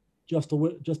 fights just to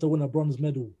win a bronze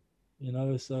medal.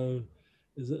 So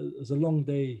it's a long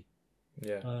day.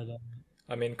 Yeah. Uh,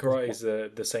 I mean, karate is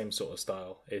the same sort of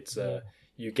style. It's yeah.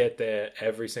 you get there,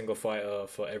 every single fighter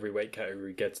for every weight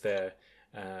category gets there.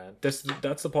 That's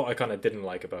the part I kind of didn't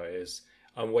like about it is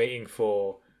I'm waiting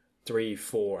for 3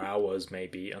 4 hours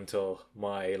maybe until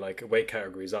my like weight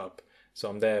category's up. So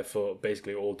I'm there for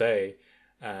basically all day,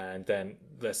 and then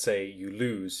let's say you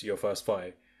lose your first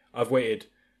fight. I've waited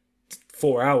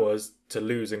 4 hours to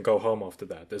lose and go home after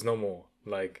that. There's no more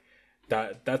like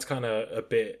that. That's kind of a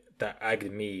bit that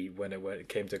agged me when it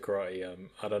came to karate.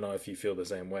 I don't know if you feel the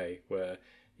same way. Where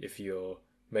if you're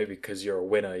maybe because you're a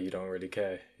winner, you don't really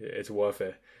care. It's worth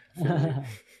it for you.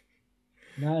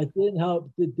 Now it didn't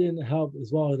help. It didn't help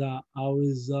as well that I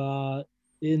was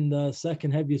in the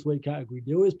second heaviest weight category.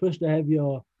 They always push the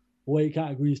heavier weight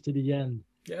categories to the end,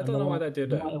 Yeah, I and don't know why they do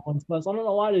the that. lighter ones first. I don't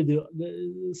know why they do it.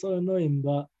 It's so annoying,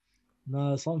 but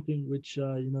no, something which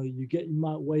you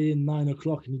might weigh in 9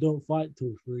 o'clock and you don't fight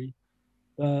till 3.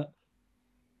 But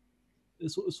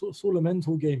it's all a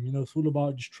mental game. It's all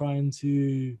about just trying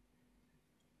to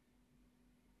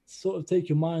sort of take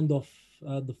your mind off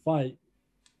the fight.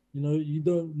 You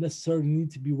don't necessarily need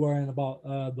to be worrying about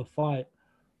the fight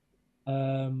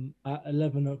at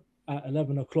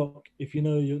 11 o'clock if you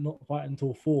know you're not fighting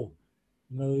until 4.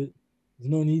 There's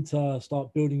no need to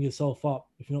start building yourself up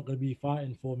if you're not going to be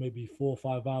fighting for maybe 4 or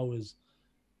 5 hours.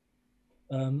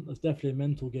 It's definitely a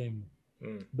mental game.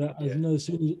 Mm, But as yeah, you know, as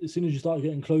soon as you start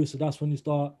getting closer, that's when you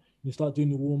start doing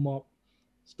the warm up,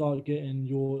 start getting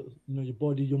your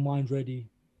body, your mind ready.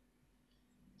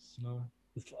 You know,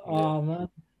 yeah. man,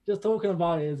 just talking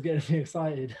about it is getting me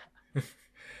excited.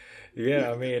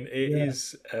 Yeah, I mean, it Yeah.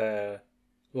 is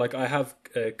like I have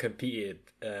competed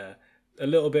a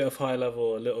little bit of high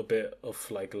level, a little bit of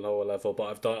like lower level,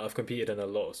 but I've competed in a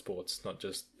lot of sports, not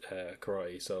just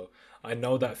karate. So I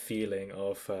know that feeling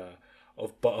of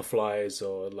butterflies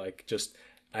or like just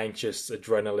anxious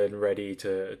adrenaline ready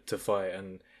to fight.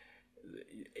 And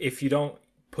if you don't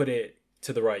put it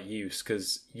to the right use,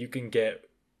 because you can get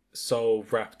so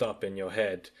wrapped up in your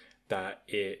head that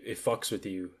it fucks with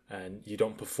you and you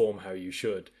don't perform how you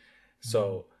should. Mm.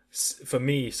 So for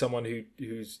me, someone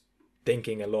who's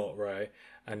thinking a lot, right,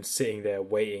 and sitting there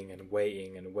waiting and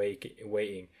waiting and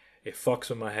waiting, it fucks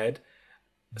with my head.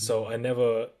 So Yeah. I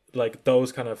never like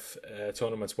those kind of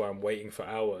tournaments where I'm waiting for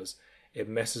hours. It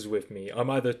messes with me. I'm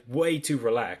either way too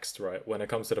relaxed, right, when it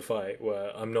comes to the fight,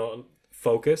 where I'm not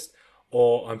focused,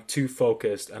 or I'm too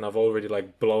focused and I've already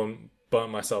like burnt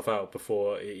myself out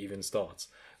before it even starts.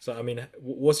 So I mean,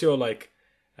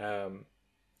 um,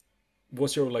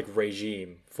 what's your like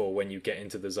regime for when you get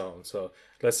into the zone? So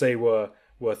let's say we're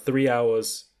 3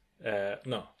 hours,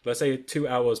 no, let's say 2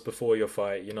 hours before your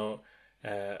fight.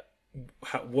 Uh,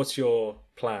 what's your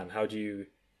plan? How do you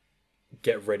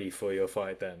get ready for your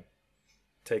fight? Then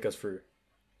take us through.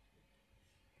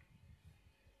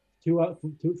 2 hours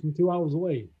from 2 hours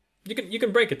away. You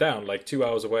can break it down like 2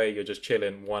 hours away. You're just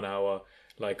chilling 1 hour,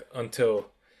 like until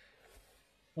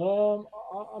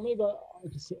I maybe I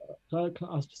just can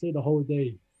I just say the whole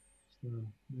day. So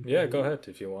yeah. Go ahead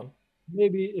if you want.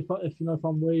 maybe if if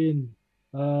I'm weighing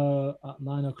at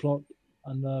 9 o'clock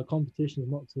and the competition is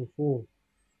not till 4.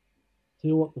 Tell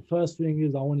you what, the first thing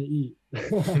is I want to eat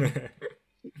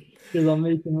because I'm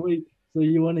making weight. So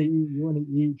you want to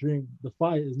eat, drink. The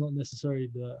fight is not necessarily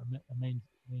the main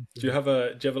thing. Do you have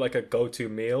like a go to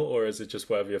meal, or is it just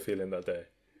whatever you're feeling that day?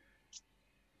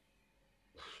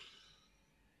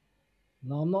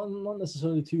 No, I'm not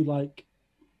necessarily too like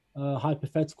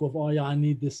hypothetical of, oh yeah, I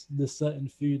need this certain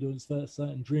food or this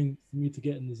certain drink for me to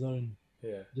get in the zone.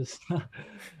 Yeah, Just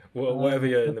whatever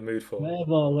you're in the mood for.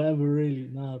 whatever really.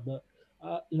 Nah, but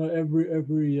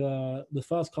every the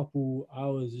first couple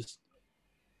hours just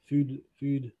food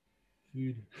food.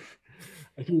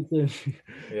 I keep saying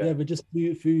Yeah. yeah, but just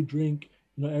food, drink.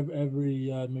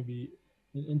 Every maybe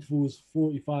in intervals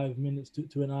 45 minutes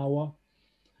to an hour,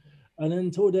 and then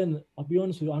until then, I'll be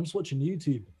honest with you, I'm just watching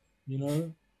YouTube. You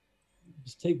know,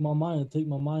 just take my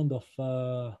mind off.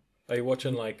 Are you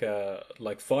watching like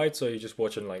fights, or are you just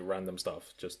watching like random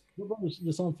stuff? Just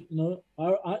There's something,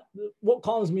 what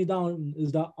calms me down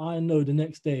is that I know the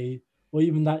next day or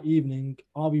even that evening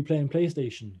I'll be playing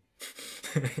PlayStation.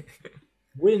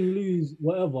 Win, lose,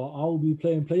 whatever, I'll be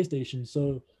playing PlayStation.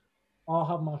 So I'll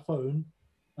have my phone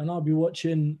and I'll be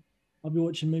watching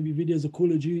maybe videos of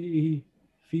Call of Duty,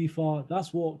 FIFA.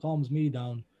 That's what calms me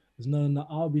down, is knowing that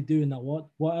I'll be doing that.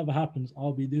 Whatever happens,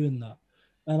 I'll be doing that.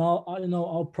 And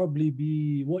I'll probably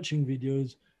be watching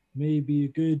videos maybe a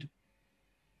good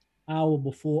hour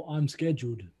before I'm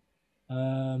scheduled.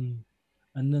 Um,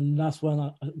 and then that's when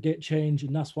I get changed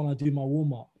and that's when I do my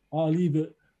warm up. I'll leave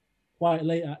it quite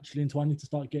late actually until I need to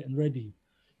start getting ready.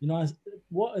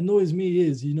 What annoys me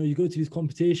is, you go to these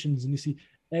competitions and you see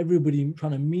everybody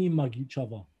trying to meme mug each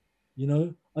other.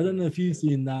 I don't know if you've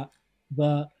seen that,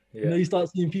 but yeah. you start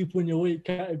seeing people in your weight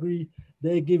category,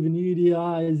 they're giving you the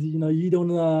eyes. You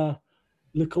don't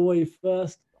look away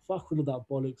first. Fuck all of that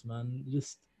bollocks, man.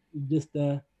 Just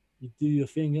there, you do your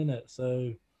thing in it.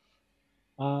 So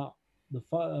uh, the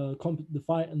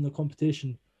fight and the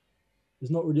competition is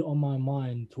not really on my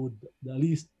mind toward at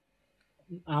least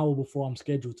an hour before I'm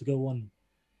scheduled to go on.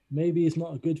 Maybe it's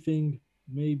not a good thing.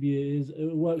 Maybe it is.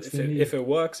 It works for me. If it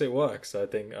works, it works. I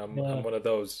think I'm Yeah, one of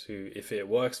those who, if it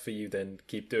works for you, then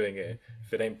keep doing it.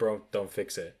 If it ain't broke, don't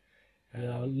fix it. yeah.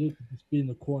 I Um, literally just be in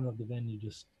the corner of the venue,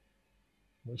 just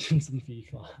watching some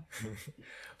FIFA.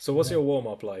 so what's Yeah. your warm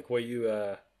up like?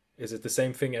 Is it the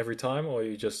same thing every time, or are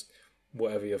you just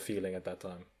whatever you're feeling at that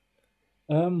time?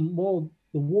 Well,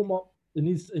 the warm up it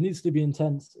needs to be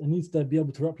intense. It needs to be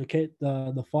able to replicate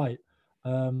the fight.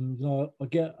 I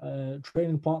get a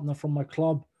training partner from my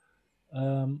club.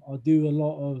 I do a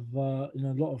lot of a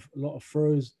lot of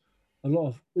throws, a lot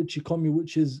of uchikomi,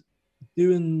 which is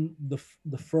doing the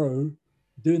throw,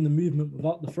 doing the movement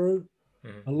without the throw.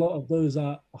 Mhm. A lot of those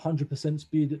are 100%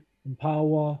 speed and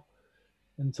power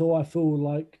until I feel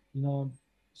like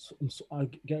I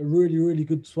get a really really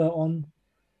good sweat on,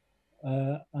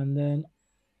 and then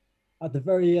at the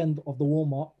very end of the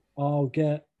warm up, I'll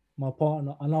get my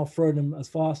partner and I'll throw them as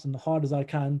fast and hard as I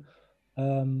can,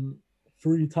 um,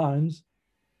 3 times,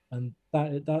 and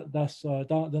then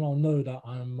I'll know that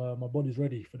my body's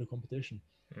ready for the competition.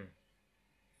 Mm.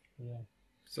 Yeah,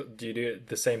 So do you do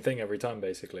the same thing every time,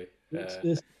 basically?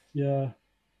 it's yeah,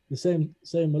 the same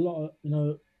a lot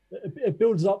of. it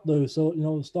builds up though.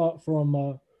 So start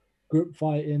from grip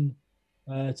fighting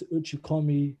to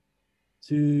uchikomi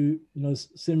to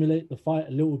simulate the fight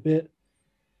a little bit.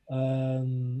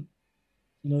 Um,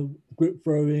 grip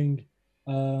throwing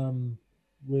um,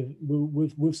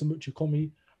 with some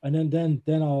uchikomi, and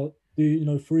then I'll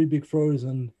do three big throws,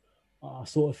 and I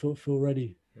sort of feel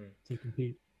ready to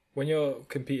compete. When you're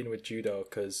competing with judo,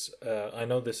 because I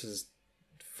know this is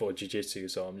for jiu-jitsu,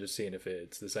 so I'm just seeing if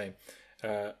it's the same.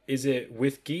 Is it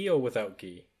with gi or without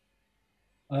gi?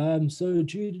 So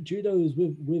judo is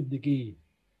with the gi.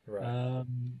 Right.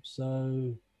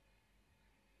 So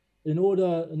in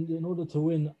order to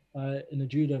win in a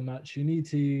judo match, you need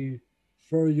to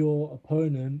throw your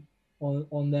opponent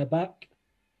on their back.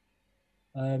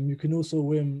 You can also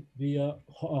win via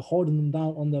holding them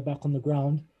down on their back on the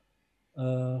ground.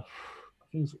 I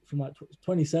think it's from like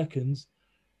 20 seconds,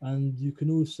 and you can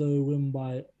also win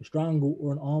by a strangle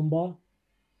or an armbar.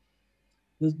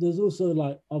 There's also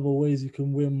like other ways you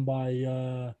can win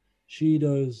by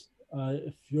shidos.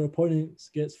 If your opponent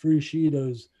gets three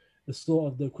shidos, it's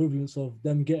sort of the equivalence of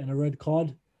them getting a red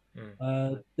card.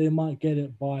 Mm. They might get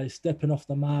it by stepping off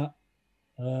the mat,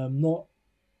 not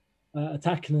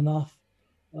attacking enough,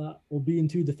 or being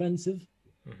too defensive.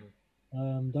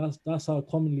 That's how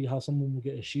someone will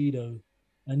get a shido.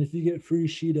 And if you get three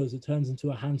shidos, it turns into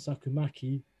a hand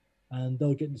sakumaki, and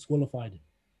they'll get disqualified.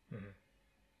 Mm-hmm.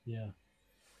 Yeah.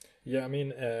 Yeah, I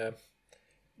mean,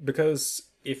 because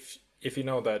if you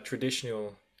know that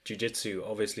traditional jiu-jitsu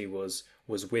obviously was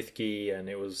with gi, and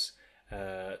it was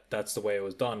that's the way it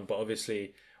was done. But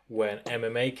obviously, when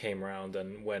MMA came around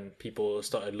and when people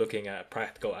started looking at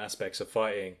practical aspects of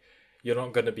fighting, you're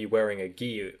not going to be wearing a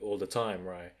gi all the time,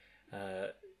 right?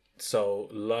 So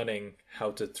learning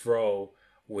how to throw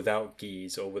without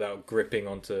gis or without gripping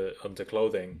onto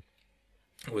clothing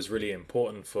was really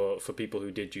important for people who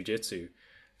did jiu-jitsu.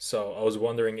 So I was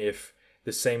wondering if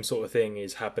the same sort of thing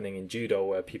is happening in judo,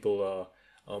 where people are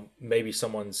maybe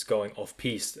someone's going off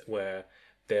piste, where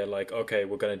they're like, okay,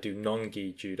 we're going to do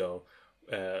non-gi judo,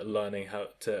 learning how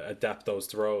to adapt those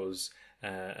throws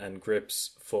and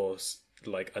grips for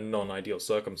like a non-ideal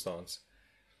circumstance.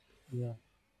 Yeah.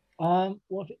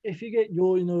 Well, if you get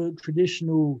your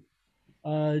traditional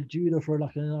judo for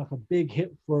like a big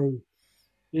hip throw,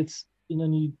 it's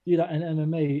you do that in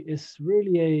MMA, it's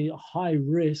really a high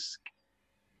risk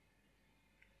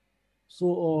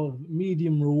sort of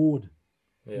medium reward.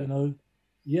 Yeah. You know,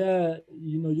 yeah,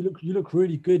 you look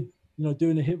really good.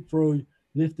 Doing a hip throw,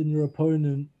 lifting your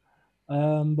opponent,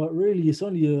 but really it's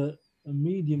only a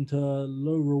medium to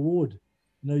low reward.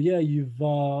 Yeah, you've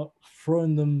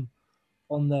thrown them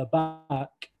on their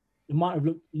back. It might have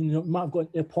looked, it might have got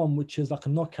an ippon, which is like a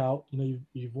knockout.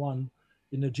 You've won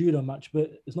in a judo match, but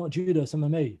it's not judo, it's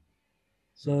MMA,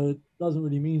 so it doesn't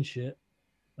really mean shit.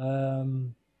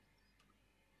 Um,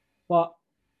 but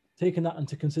taking that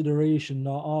into consideration,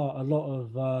 there are a lot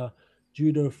of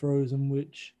judo throws in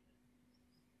which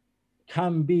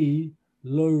can be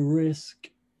low risk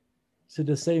to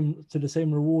the same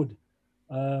reward.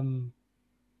 Um,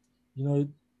 you know,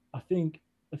 I think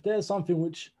if there's something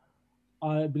which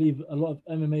I believe a lot of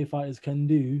MMA fighters can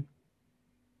do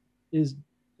is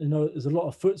is a lot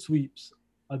of foot sweeps.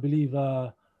 I believe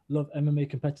a lot of MMA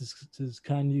competitors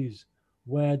can use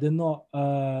where they're not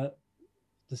to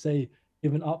say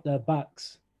giving up their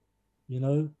backs. You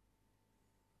know,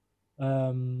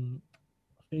 I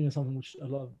think it's something which a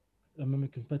lot of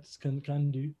MMA competitors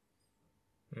can do.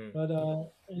 Mm. But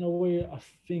in a way, I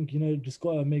think just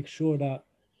gotta make sure that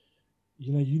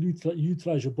you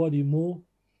utilize your body more,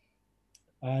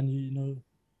 and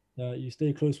that you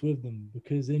stay close with them,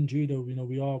 because in judo,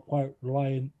 we are quite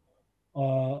reliant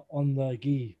on the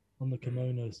gi, on the Mm.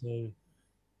 kimono, so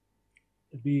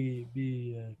it'd be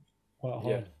quite Yeah.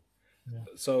 hard. Yeah.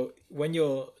 So when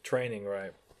you're training,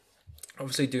 right,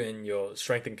 obviously doing your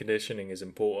strength and conditioning is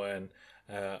important,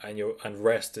 and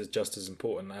rest is just as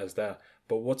important as that.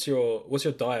 But what's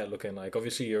your diet looking like?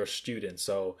 Obviously, you're a student,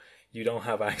 so you don't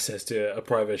have access to a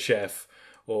private chef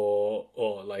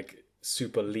or like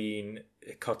super lean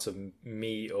cuts of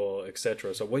meat or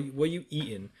etc. So what are you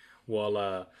eating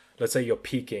while let's say you're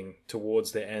peaking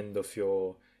towards the end of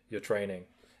your training?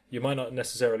 You might not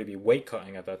necessarily be weight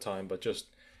cutting at that time, but just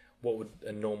what would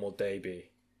a normal day be?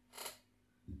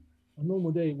 A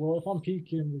normal day. Well, if I'm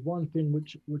peaking, one thing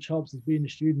which helps as being a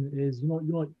student is you're not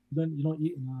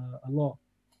eating a lot,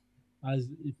 as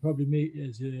it probably make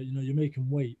is you're making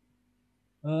weight.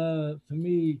 For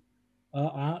me,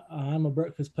 I am a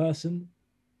breakfast person,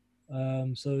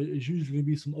 so it's usually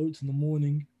be some oats in the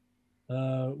morning,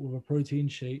 with a protein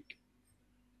shake,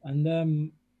 and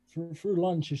then through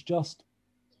lunch it's just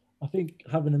I think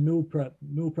having a meal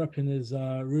prepping is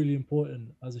really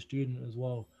important as a student as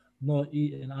well. Not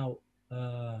eating out,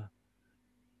 uh,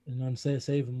 and say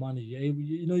saving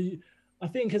money. I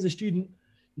think as a student,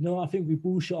 I think we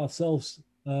bullshit ourselves.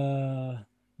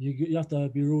 You have to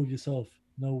be real with yourself.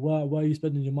 Why are you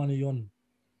spending your money on?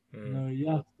 Mm. You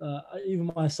have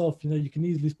even myself. You can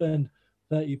easily spend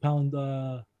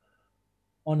 £30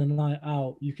 on a night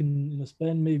out. You can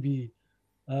spend maybe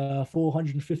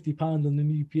 £450 on the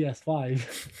new PS5.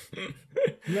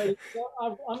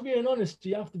 I'm being honest.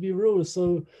 You have to be real.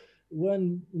 So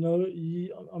when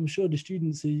I'm sure the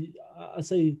students, I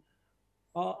say,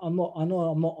 I'm not. I know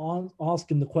I'm not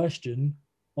asking the question,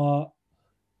 but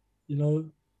you know,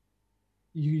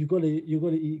 you got to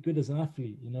eat good as an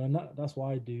athlete. And that's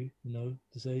what I do.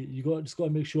 To say got to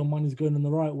make sure money's going in the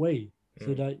right way, so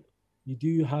Mm. that you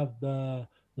do have the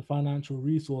financial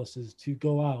resources to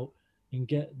go out and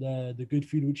get the good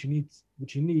food which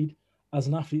you need as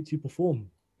an athlete to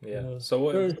perform. Yeah. So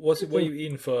what are So, you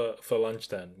eating for lunch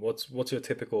then? What's your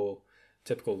typical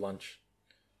lunch?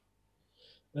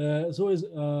 it's always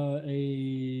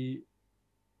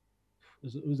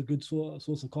it was a good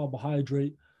source of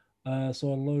carbohydrate, so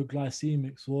a low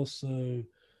glycemic source. So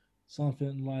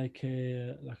something like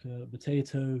a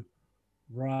potato,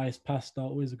 rice, pasta,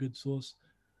 always a good source.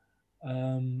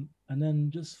 And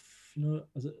then just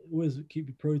always keep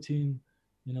your protein.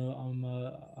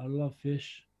 I love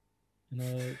fish.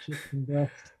 Chicken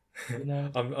breast. You know,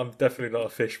 I'm definitely not a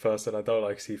fish person. I don't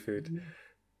like seafood.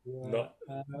 yeah. Not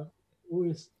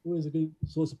Always a good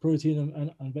source of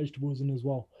protein and vegetables in as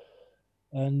well.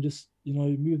 And just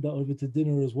move that over to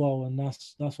dinner as well, and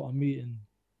that's what I'm eating.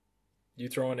 you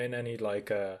throwing in any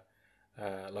like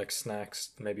snacks,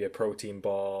 maybe a protein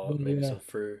bar, Yeah, maybe yeah, some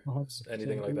fruit, 100%.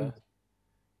 anything like that?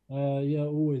 Yeah,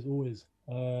 always.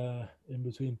 In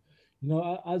between,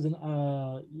 as an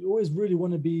you always really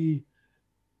want to be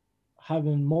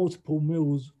having multiple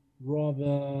meals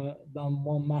rather than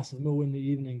one massive meal in the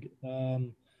evening.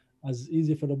 As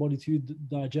easier for the body to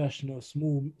digest,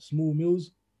 small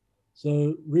meals.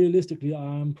 So realistically,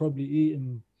 I'm probably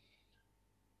eating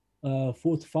 4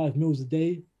 to 5 meals a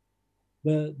day,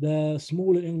 but they're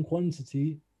smaller in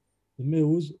quantity, the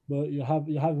meals, but you're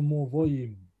having more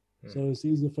volume, Hmm. so it's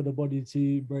easier for the body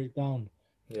to break down,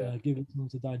 Yeah. give it time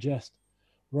to digest,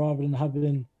 rather than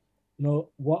having,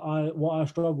 what I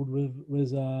struggled with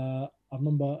was I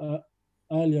remember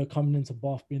earlier coming into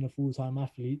Bath being a full-time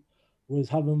athlete was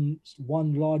having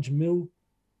one large meal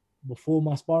before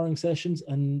my sparring sessions,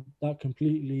 and that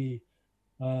completely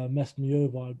messed me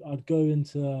over. I'd go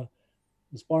into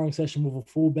the sparring session with a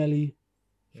full belly,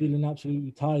 Hmm. feeling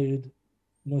absolutely tired,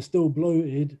 still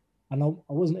bloated, and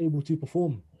I wasn't able to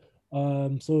perform.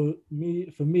 So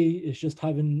for me, it's just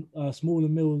having smaller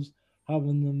meals,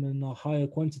 having them in higher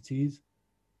quantities,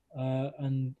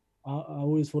 and I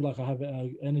always feel like I have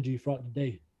energy throughout the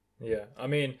day. Yeah. I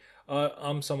mean,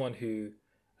 I'm someone who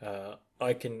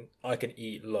I can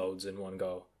eat loads in one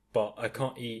go, but I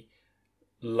can't eat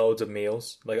loads of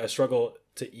meals. Like I struggle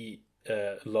to eat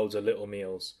loads of little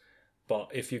meals. But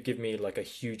if you give me like a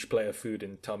huge plate of food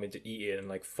and tell me to eat it in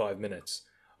like 5 minutes,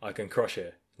 I can crush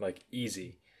it like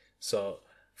easy. So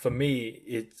for me,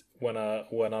 it when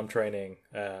I'm training,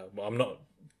 well, I'm not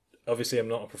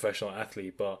a professional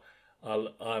athlete, but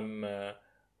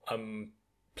I'm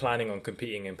planning on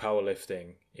competing in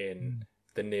powerlifting in Mm.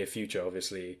 the near future.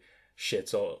 Obviously,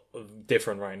 shit's all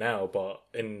different right now, but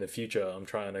in the future, I'm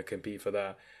trying to compete for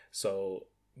that. So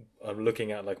I'm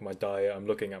looking at like my diet, I'm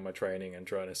looking at my training, and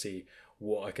trying to see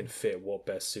what I can fit, what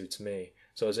best suits me.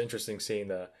 So it's interesting seeing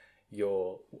that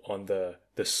you're on the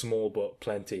small but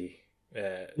plenty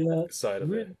Yeah, side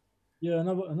of it. really. Yeah,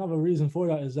 another reason for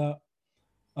that is that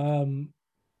um,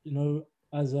 you know,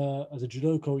 as a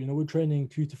judoka, we're training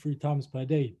 2 to 3 times per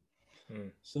day.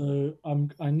 Mm, So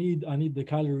I need the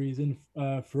calories in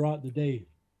throughout the day,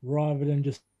 rather than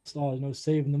just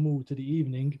saving them all to the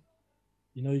evening.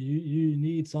 You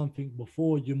need something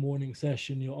before your morning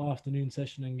session, your afternoon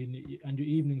session, and your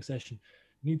evening session.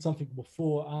 You need something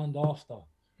before and after.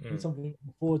 You need mm. something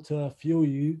before to fuel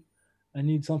you, and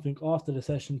need something after the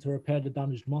session to repair the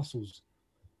damaged muscles.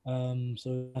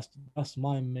 So that's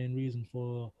my main reason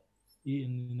for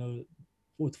eating,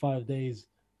 4 to 5 days.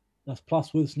 That's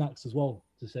plus with snacks as well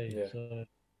to say. Yeah. So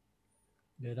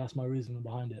yeah, that's my reason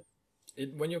behind it.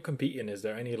 When you're competing, is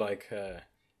there any like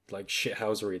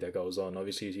shithousery that goes on?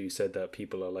 Obviously, you said that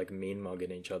people are like mean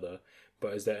mugging each other,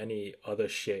 but is there any other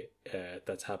shit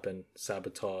that's happened,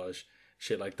 sabotage,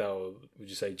 shit like that? Or would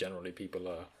you say generally people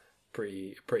are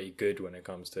pretty good when it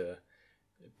comes to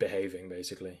behaving,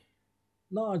 basically?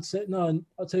 No, I'd say no.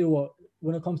 I'll tell you what.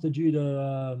 When it comes to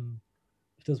judo,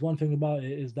 if there's one thing about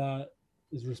it is that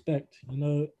is respect. You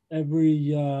know,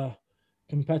 every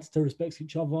competitor respects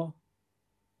each other.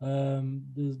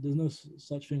 There's no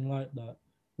such thing like that.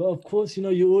 But of course, you know,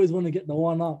 you always want to get the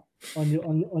one up on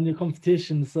your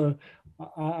competition. So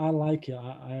I like it.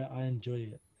 I enjoy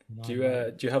it. You know, I enjoy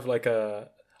it. Do you have like a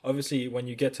obviously when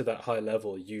you get to that high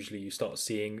level, usually you start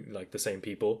seeing like the same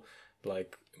people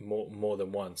like more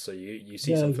than once. So you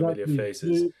see Yeah, some familiar exactly.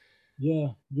 faces. Yeah,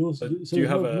 yours. So So do you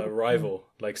have you're a rival,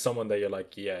 like someone that you're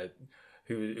like, yeah,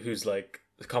 who's like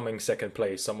coming second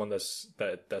place, someone that's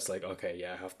like, okay,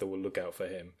 yeah, I have to look out for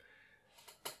him.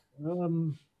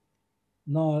 um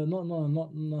no,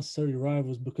 not necessarily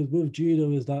rivals because with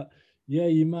judo is that yeah,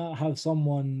 you might have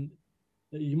someone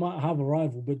you might have a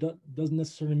rival, but that doesn't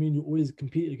necessarily mean you always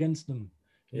compete against them.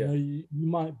 You Yeah, know, you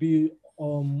might be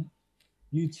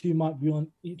you two might be on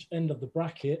each end of the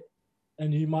bracket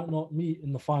and you might not meet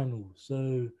in the final.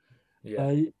 So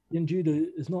yeah. in judo,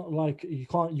 it's not like you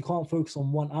can't focus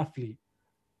on one athlete.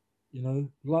 You know,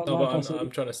 No, but like I said, I'm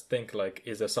trying to think like,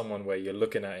 is there someone where you're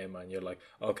looking at him and you're like,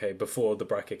 okay, before the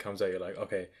bracket comes out, you're like,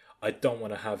 okay, I don't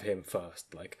want to have him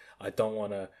first. Like, I don't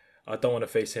want to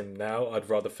face him now. I'd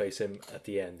rather face him at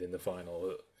the end in the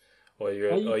final. Or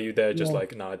I are you there just yeah,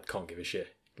 like, no, I can't give a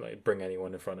shit. Like, bring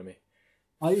anyone in front of me,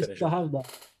 I used finish to him. have that.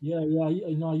 Yeah.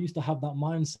 You know, I used to have that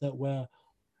mindset where I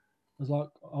was like,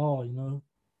 oh, you know,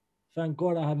 thank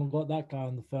God I haven't got that guy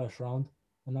in the first round,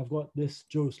 and I've got this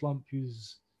Joe Slump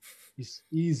who's he's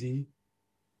easy.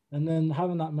 And then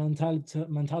having that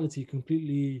mentality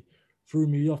completely threw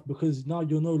me off because now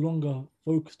you're no longer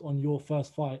focused on your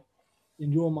first fight.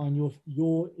 In your mind,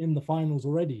 you're in the finals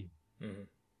already. Hmm.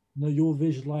 You know, you're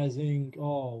visualizing,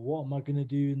 oh, what am I gonna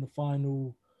do in the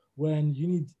final? When you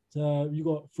need to, you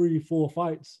got 3, 4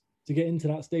 fights to get into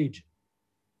that stage.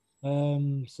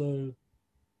 So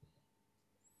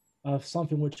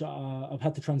something which I've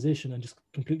had to transition and just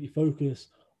completely focus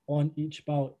on each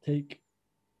bout, take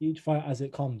each fight as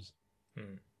it comes.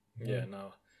 Mm. You Yeah, know?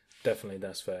 no, definitely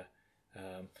that's fair.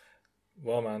 Um,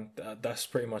 well, man, that's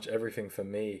pretty much everything for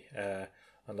me.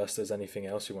 Unless there's anything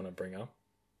else you want to bring up.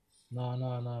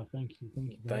 No. Thank you for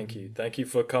having me. Thank you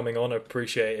for coming on. I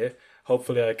appreciate it.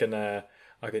 Hopefully, I can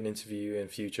interview you in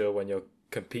future when you're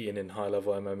competing in high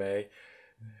level MMA.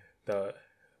 That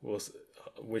will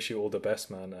wish you all the best,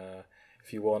 man.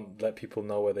 If you want, let people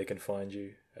know where they can find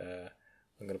you.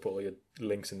 I'm gonna put all your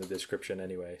links in the description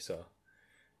anyway. So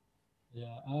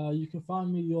Yeah, you can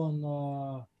find me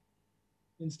on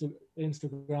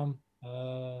Instagram.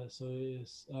 So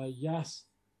it's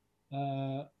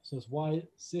so it's Y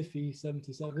Sifi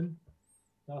 77.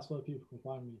 That's where people can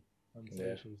find me on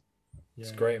yeah, socials.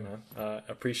 it's Yeah, great, man. I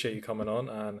appreciate you coming on,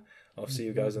 and I'll Thank see you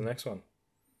you for guys in having the me. next one.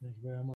 Thank you very much.